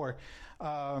saying before,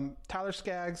 Tyler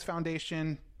Skaggs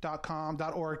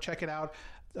Foundation.org, check it out.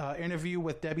 Interview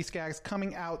with Debbie Skaggs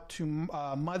coming out to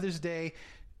Mother's Day.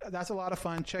 That's a lot of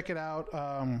fun. Check it out.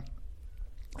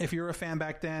 If you were a fan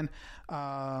back then,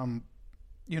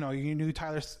 you knew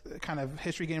Tyler's kind of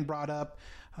history getting brought up,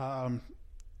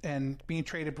 and being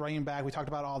traded, bringing back. We talked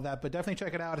about all that, but definitely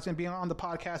check it out. It's going to be on the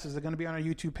podcast. It's going to be on our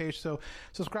YouTube page. So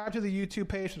subscribe to the YouTube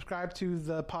page, subscribe to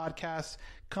the podcast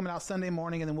coming out Sunday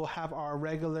morning, and then we'll have our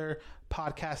regular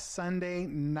podcast Sunday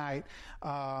night.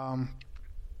 And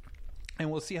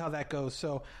we'll see how that goes.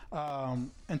 So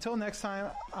until next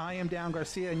time, I am Dan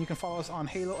Garcia, and you can follow us on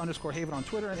Halo_Haven on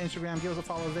Twitter and Instagram. Give us a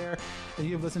follow there. And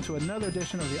you've listened to another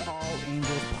edition of the All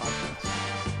Angels podcast.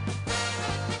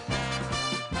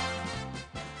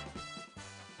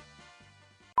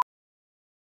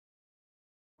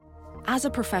 As a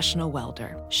professional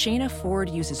welder, Shayna Ford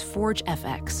uses Forge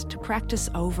FX to practice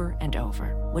over and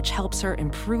over, which helps her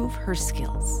improve her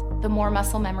skills. The more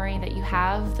muscle memory that you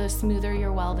have, the smoother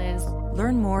your weld is.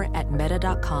 Learn more at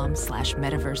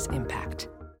meta.com/metaverse impact.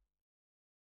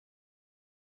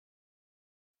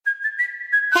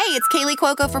 Hey, it's Kaylee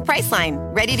Cuoco for Priceline.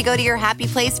 Ready to go to your happy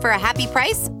place for a happy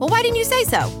price? Well, why didn't you say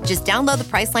so? Just download the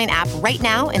Priceline app right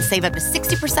now and save up to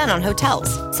 60% on hotels.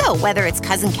 So whether it's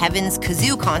Cousin Kevin's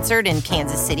Kazoo Concert in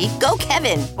Kansas City, go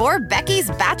Kevin, or Becky's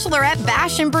Bachelorette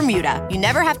Bash in Bermuda, you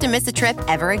never have to miss a trip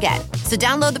ever again. So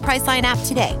download the Priceline app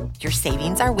today. Your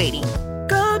savings are waiting.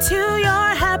 Go to your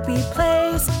happy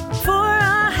place for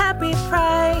a happy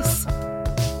price.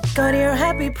 Go to your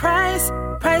happy price,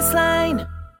 Priceline.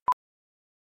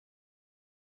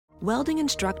 Welding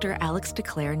instructor Alex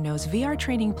DeClaire knows VR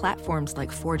training platforms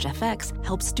like Forge FX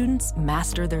help students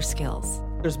master their skills.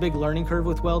 There's a big learning curve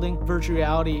with welding. Virtual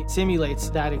reality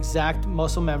simulates that exact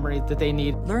muscle memory that they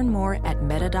need. Learn more at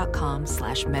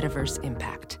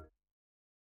meta.com/metaverseimpact.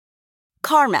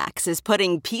 CarMax is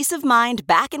putting peace of mind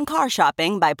back in car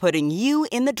shopping by putting you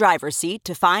in the driver's seat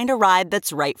to find a ride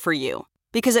that's right for you.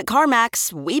 Because at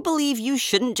CarMax, we believe you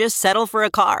shouldn't just settle for a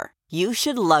car. You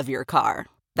should love your car.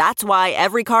 That's why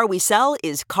every car we sell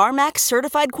is CarMax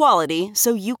certified quality,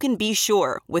 so you can be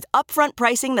sure with upfront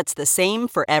pricing that's the same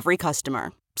for every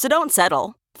customer. So don't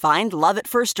settle. Find love at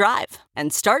first drive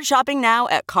and start shopping now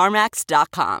at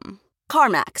CarMax.com.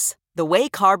 CarMax, the way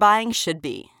car buying should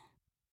be.